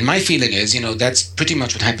 And my feeling is, that's pretty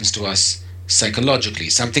much what happens to us psychologically.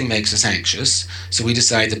 Something makes us anxious, so we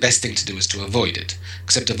decide the best thing to do is to avoid it.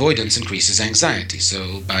 Except avoidance increases anxiety,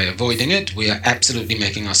 so by avoiding it, we are absolutely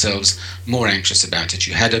making ourselves more anxious about it.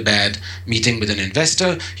 You had a bad meeting with an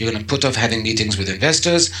investor, you're going to put off having meetings with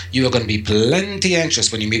investors, you are going to be plenty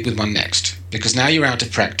anxious when you meet with one next, because now you're out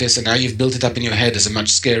of practice, and now you've built it up in your head as a much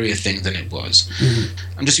scarier thing than it was.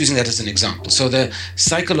 Mm-hmm. I'm just using that as an example. So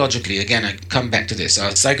psychologically, again, I come back to this,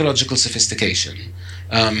 our psychological sophistication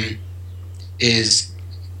is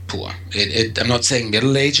poor. I'm not saying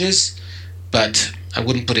Middle Ages, but I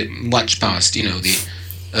wouldn't put it much past, the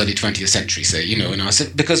early 20th century, say,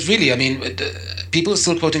 because really, people are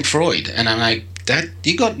still quoting Freud, and I'm like,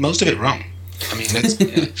 you got most of it wrong.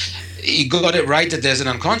 You got it right that there's an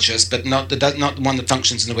unconscious, but not one that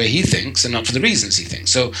functions in the way he thinks, and not for the reasons he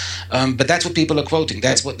thinks. So, but that's what people are quoting.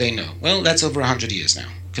 That's what they know. Well, that's over 100 years now.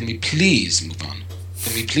 Can we please move on?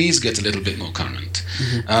 Can we please get a little bit more current?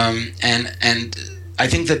 Mm-hmm. And I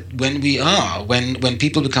think that when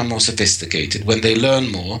people become more sophisticated, when they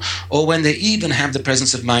learn more, or when they even have the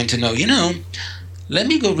presence of mind to know, let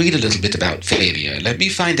me go read a little bit about failure. Let me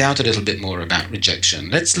find out a little bit more about rejection.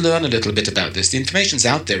 Let's learn a little bit about this. The information's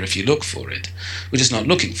out there if you look for it. We're just not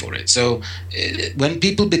looking for it. So when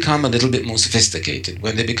people become a little bit more sophisticated,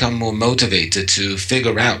 when they become more motivated to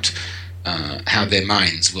figure out how their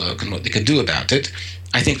minds work and what they can do about it,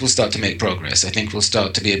 I think we'll start to make progress. I think we'll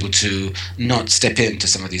start to be able to not step into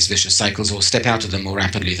some of these vicious cycles, or step out of them more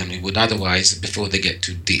rapidly than we would otherwise before they get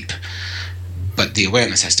too deep. but the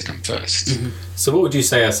awareness has to come first. Mm-hmm. So what would you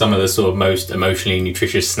say are some of the sort of most emotionally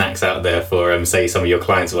nutritious snacks out there for, say, some of your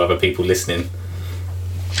clients or other people listening?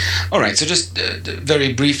 All right, so just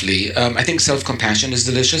very briefly, I think self-compassion is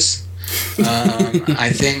delicious. I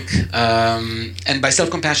think, and by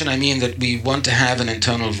self-compassion I mean that we want to have an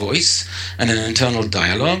internal voice and an internal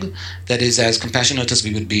dialogue that is as compassionate as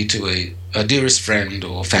we would be to a dearest friend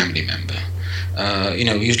or family member.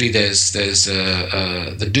 Usually there's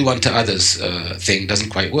the do unto others thing doesn't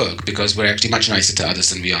quite work because we're actually much nicer to others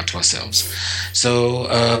than we are to ourselves. So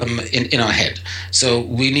in our head, so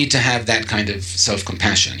we need to have that kind of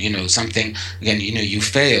self-compassion. Something again. You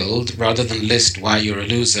failed. Rather than list why you're a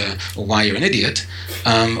loser or why you're an idiot,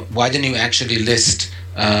 why don't you actually list?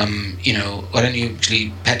 Why don't you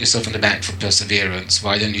actually pat yourself on the back for perseverance?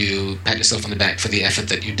 Why don't you pat yourself on the back for the effort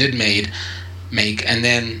that you did make, and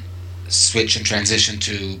then switch and transition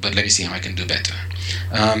to, but let me see how I can do better.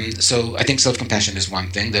 So I think self-compassion is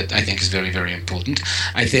one thing that I think is very, very important.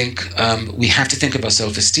 I think we have to think of our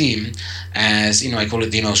self-esteem as, I call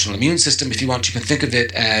it the emotional immune system. If you want, you can think of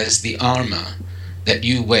it as the armor that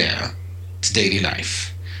you wear to daily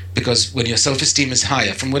life. Because when your self-esteem is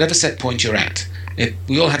higher, from whatever set point you're at,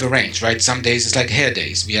 we all have a range, right? Some days it's like hair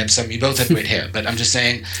days. We both have great hair, but I'm just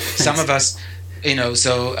saying, some of us,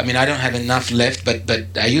 so I don't have enough left, but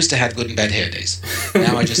I used to have good and bad hair days.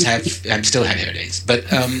 Now I still have hair days. But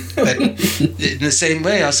in the same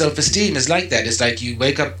way, our self-esteem is like that. It's like you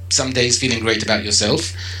wake up some days feeling great about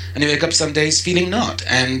yourself, and you wake up some days feeling not.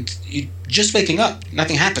 And you just waking up,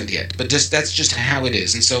 nothing happened yet, but that's just how it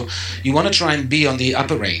is. And so you want to try and be on the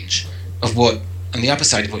upper range of on the upper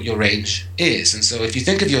side of what your range is. And so if you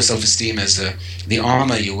think of your self-esteem as the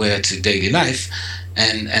armor you wear to daily life,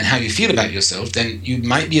 and how you feel about yourself, then you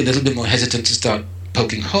might be a little bit more hesitant to start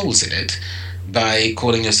poking holes in it by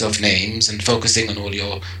calling yourself names and focusing on all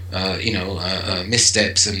your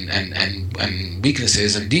missteps and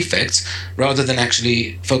weaknesses and defects, rather than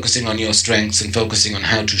actually focusing on your strengths and focusing on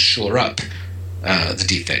how to shore up the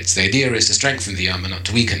defects. The idea is to strengthen the armor, not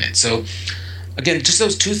to weaken it. So again, just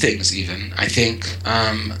those two things even, I think,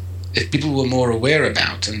 if people were more aware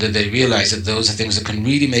about, and that they realize that those are things that can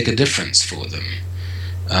really make a difference for them,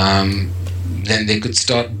 then they could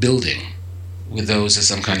start building with those as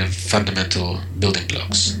some kind of fundamental building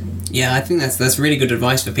blocks. Yeah, I think that's really good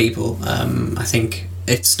advice for people. I think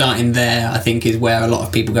it's starting there, I think, is where a lot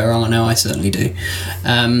of people go wrong. I know I certainly do.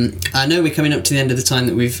 I know we're coming up to the end of the time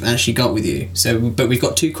that we've actually got with you. But we've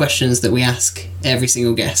got 2 questions that we ask every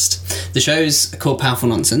single guest. The show's called Powerful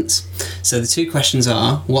Nonsense. So the 2 questions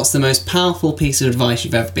are, what's the most powerful piece of advice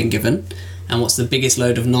you've ever been given? And what's the biggest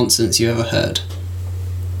load of nonsense you ever heard?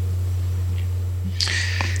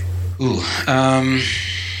 All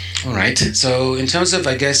right. So in terms of,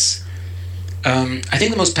 I guess, I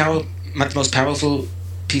think the most powerful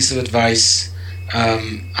piece of advice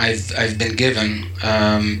I've been given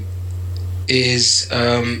is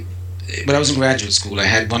when I was in graduate school. I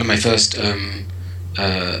had one of my first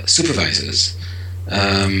supervisors.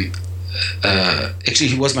 Actually,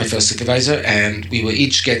 he was my first supervisor, and we were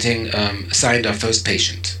each getting assigned our first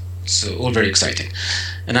patient. So all very exciting.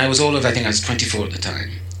 And I was 24 at the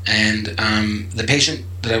time. And the patient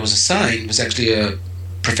that I was assigned was actually a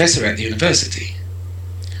professor at the university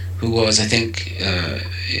who was, I think,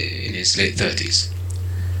 in his late 30s.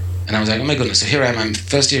 And I was like, oh my goodness, so here I am, I'm a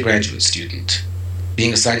first-year graduate student,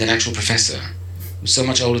 being assigned an actual professor who's so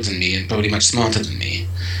much older than me and probably much smarter than me.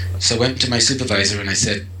 So I went to my supervisor and I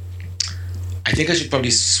said, I think I should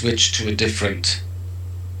probably switch to a different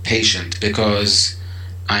patient because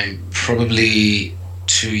I'm probably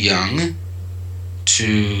too young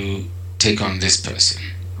to take on this person.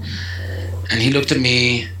 And he looked at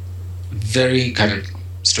me very kind of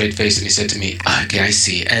straight-faced and he said to me, okay, I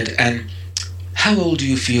see. And how old do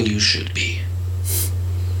you feel you should be?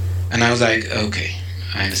 And I was like, okay,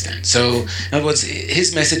 I understand. So in other words,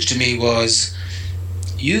 his message to me was,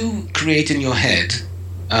 you create in your head,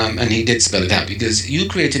 and he did spell it out, because you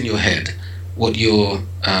create in your head what you're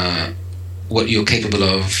capable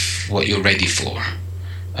of, what you're ready for.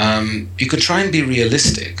 You could try and be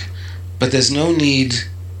realistic, but there's no need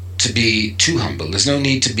to be too humble. There's no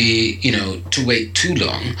need to be, to wait too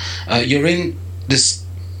long. This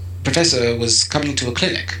professor was coming to a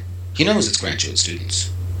clinic. He knows it's graduate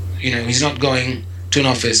students. He's not going to an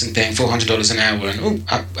office and paying $400 an hour and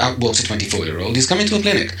out walks a 24-year-old. He's coming to a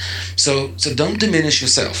clinic. So don't diminish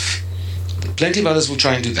yourself. Plenty of others will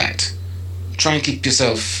try and do that. Try and keep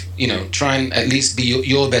yourself, try and at least be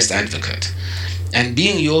your best advocate. And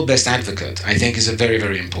being your best advocate, I think, is a very,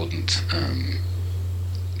 very important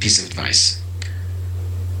piece of advice.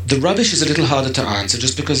 The rubbish is a little harder to answer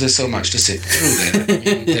just because there's so much to sit through there. I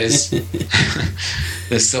mean,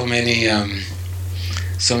 there's so many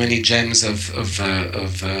gems of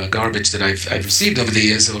garbage that I've received over the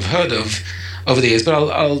years, or have heard of over the years. But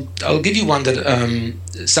I'll give you one that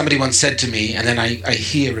somebody once said to me, and then I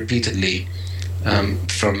hear repeatedly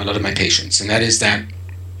from a lot of my patients, and that is that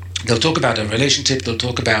they'll talk about a relationship, they'll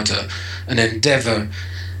talk about an endeavor,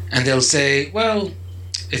 and they'll say, well,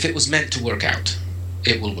 if it was meant to work out,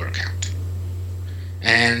 it will work out.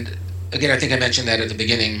 And again, I think I mentioned that at the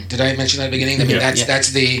beginning. Did I mention that at the beginning? I mean, that's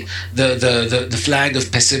the flag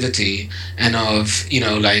of passivity and of,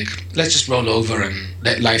 like, let's just roll over and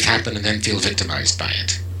let life happen and then feel victimized by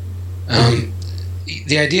it.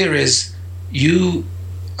 The idea is you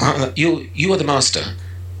are the master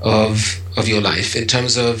of your life, in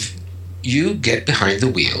terms of you get behind the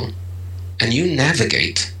wheel and you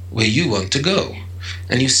navigate where you want to go.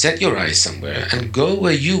 And you set your eyes somewhere and go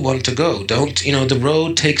where you want to go. Don't, the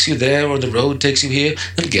road takes you there or the road takes you here,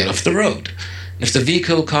 then get off the road. And if the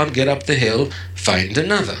vehicle can't get up the hill, find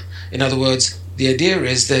another. In other words, the idea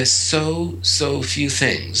is there's so few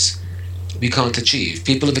things we can't achieve.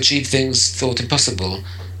 People have achieved things thought impossible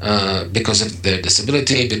because of their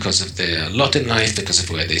disability, because of their lot in life, because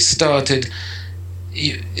of where they started.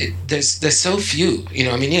 There's so few,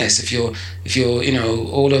 yes, if you're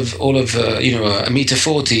all of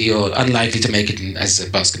 1.40 m, you're unlikely to make it as a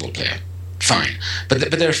basketball player. Fine,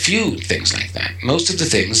 but there are few things like that. Most of the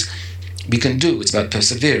things we can do, it's about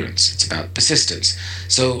perseverance, it's about persistence.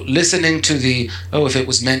 So listening to if it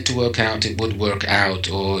was meant to work out, it would work out,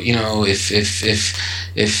 or if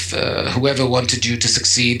whoever wanted you to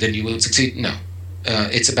succeed, then you will succeed. No,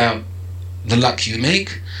 it's about the luck you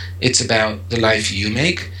make. It's about the life you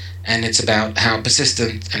make, and it's about how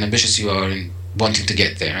persistent and ambitious you are in wanting to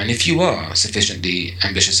get there. And if you are sufficiently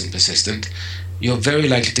ambitious and persistent, you're very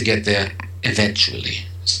likely to get there eventually.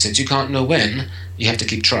 Since you can't know when, you have to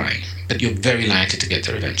keep trying, but you're very likely to get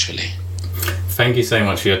there eventually. Thank you so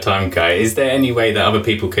much for your time, Guy. Is there any way that other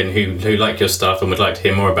people can who like your stuff and would like to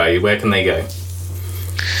hear more about you, where can they go?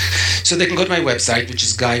 So they can go to my website, which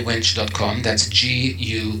is guywinch.com. That's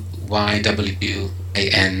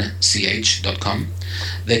GUYWANCH.com.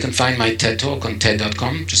 They can find my TED Talk on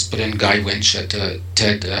TED.com. Just put in Guy Winch at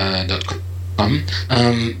TED.com.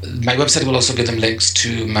 My website will also give them links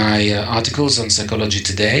to my articles on Psychology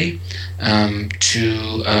Today,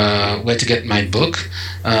 to where to get my book,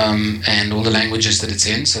 and all the languages that it's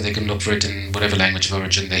in, so they can look for it in whatever language of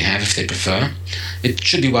origin they have if they prefer. It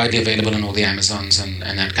should be widely available on all the Amazons and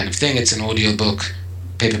that kind of thing. It's an audiobook,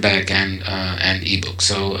 paperback, and ebook.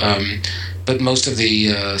 So, but most of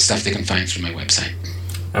the stuff they can find through my website.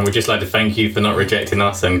 And we'd just like to thank you for not rejecting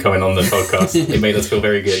us and coming on the podcast. It made us feel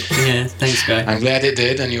very good. Yeah, thanks, Guy. I'm glad it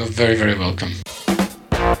did, and you're very, very welcome.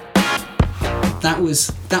 That was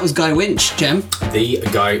Guy Winch, Jem. The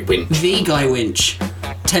Guy Winch. The Guy Winch.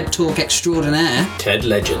 TED Talk extraordinaire. TED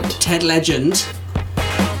legend.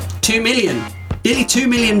 2 million. Nearly 2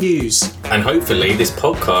 million views. And hopefully this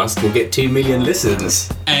podcast will get 2 million listens.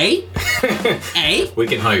 Eh? We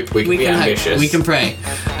can hope. We can be ambitious. We can pray.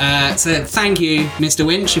 So thank you, Mr.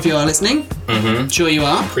 Winch, if you are listening. Mm-hmm. Sure you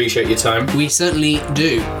are. Appreciate your time. We certainly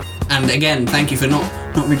do. And again, thank you for not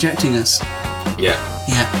rejecting us. Yeah.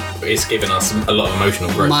 It's given us a lot of emotional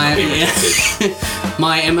growth. Not being rejected.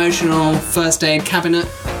 My emotional first aid cabinet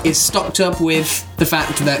is stocked up with the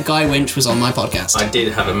fact that Guy Winch was on my podcast. I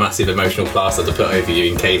did have a massive emotional plaster to put over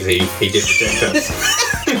you in case he did reject us.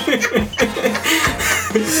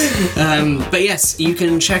 But yes, you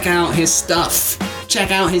can check out his stuff.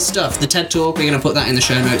 The TED Talk, we're going to put that in the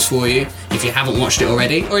show notes for you if you haven't watched it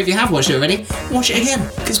already, or if you have watched it already, watch it again,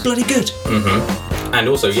 because it's bloody good. Mm-hmm. And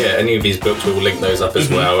also, any of his books, we'll link those up as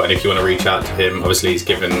well. And if you want to reach out to him, obviously he's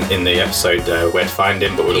given in the episode where to find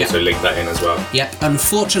him, but we'll also link that in as well. Yep.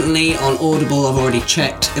 Unfortunately, on Audible, I've already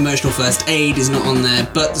checked, Emotional First Aid is not on there,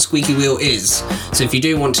 but The Squeaky Wheel is. So if you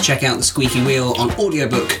do want to check out The Squeaky Wheel on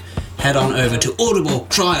audiobook, head on over to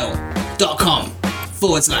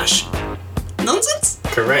audibletrial.com/nonsense.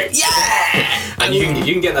 Correct. Yeah! And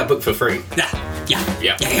you can get that book for free. Yeah.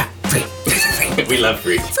 Free. We love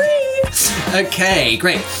free. Okay,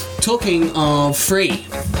 great. Talking of free,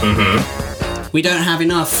 we don't have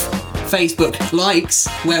enough Facebook likes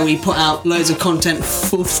where we put out loads of content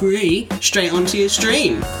for free straight onto your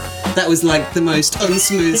stream. That was like the most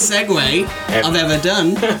unsmooth segue I've ever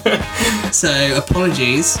done. So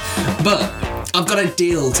apologies. But I've got a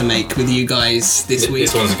deal to make with you guys this week.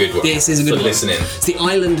 This one's a good one. This is a good For one. listening. So the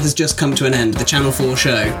island has just come to an end, the Channel 4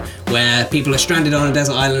 show, where people are stranded on a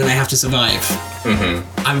desert island and they have to survive.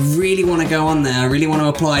 Mm-hmm. I really want to go on there, I really want to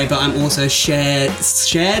apply, but I'm also scared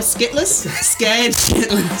skitless? Scared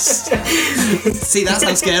shitless. See, that's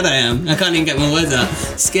how scared I am. I can't even get my words out.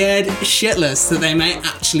 Scared shitless that they may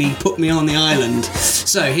actually put me on the island.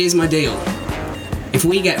 So here's my deal. If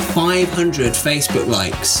we get 500 Facebook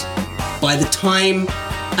likes by the time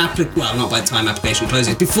not by the time application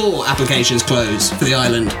closes, before applications close for the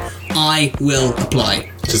island, I will apply.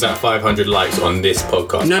 So is that 500 likes on this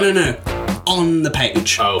podcast? No. On the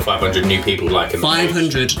page. Oh, 500 new people liking the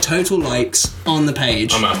 500 total likes on the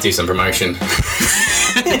page. I might have to do some promotion.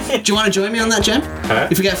 Do you want to join me on that, Jem? Huh?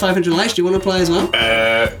 If we get 500 likes, do you want to apply as well?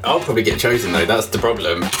 I'll probably get chosen though, that's the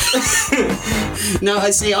problem. No, I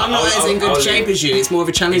see, I'm not as in good shape as you. It's more of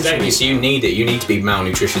a challenge for Exactly, me. so you need it. You need to be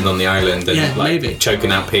malnutritioned on the island and Yeah, like maybe.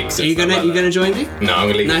 choking out pigs. Are you gonna join me? No, I'm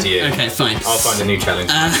gonna leave No? it to you. Okay, fine. I'll find a new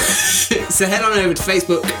challenge. So head on over to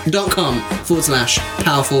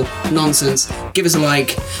facebook.com/powerful nonsense. Give us a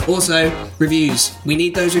like. Also, reviews. We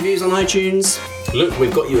need those reviews on iTunes. Look,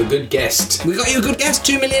 we've got you a good guest. We got you a good guest.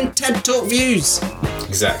 2 million TED Talk views.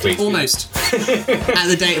 Exactly. Almost. At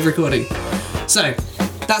the date of recording. So,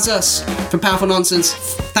 that's us from Powerful Nonsense.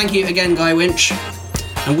 Thank you again, Guy Winch.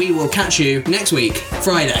 And we will catch you next week,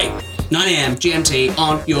 Friday, 9 a.m. GMT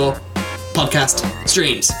on your podcast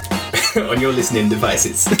streams. On your listening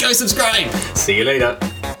devices. Go subscribe. See you later.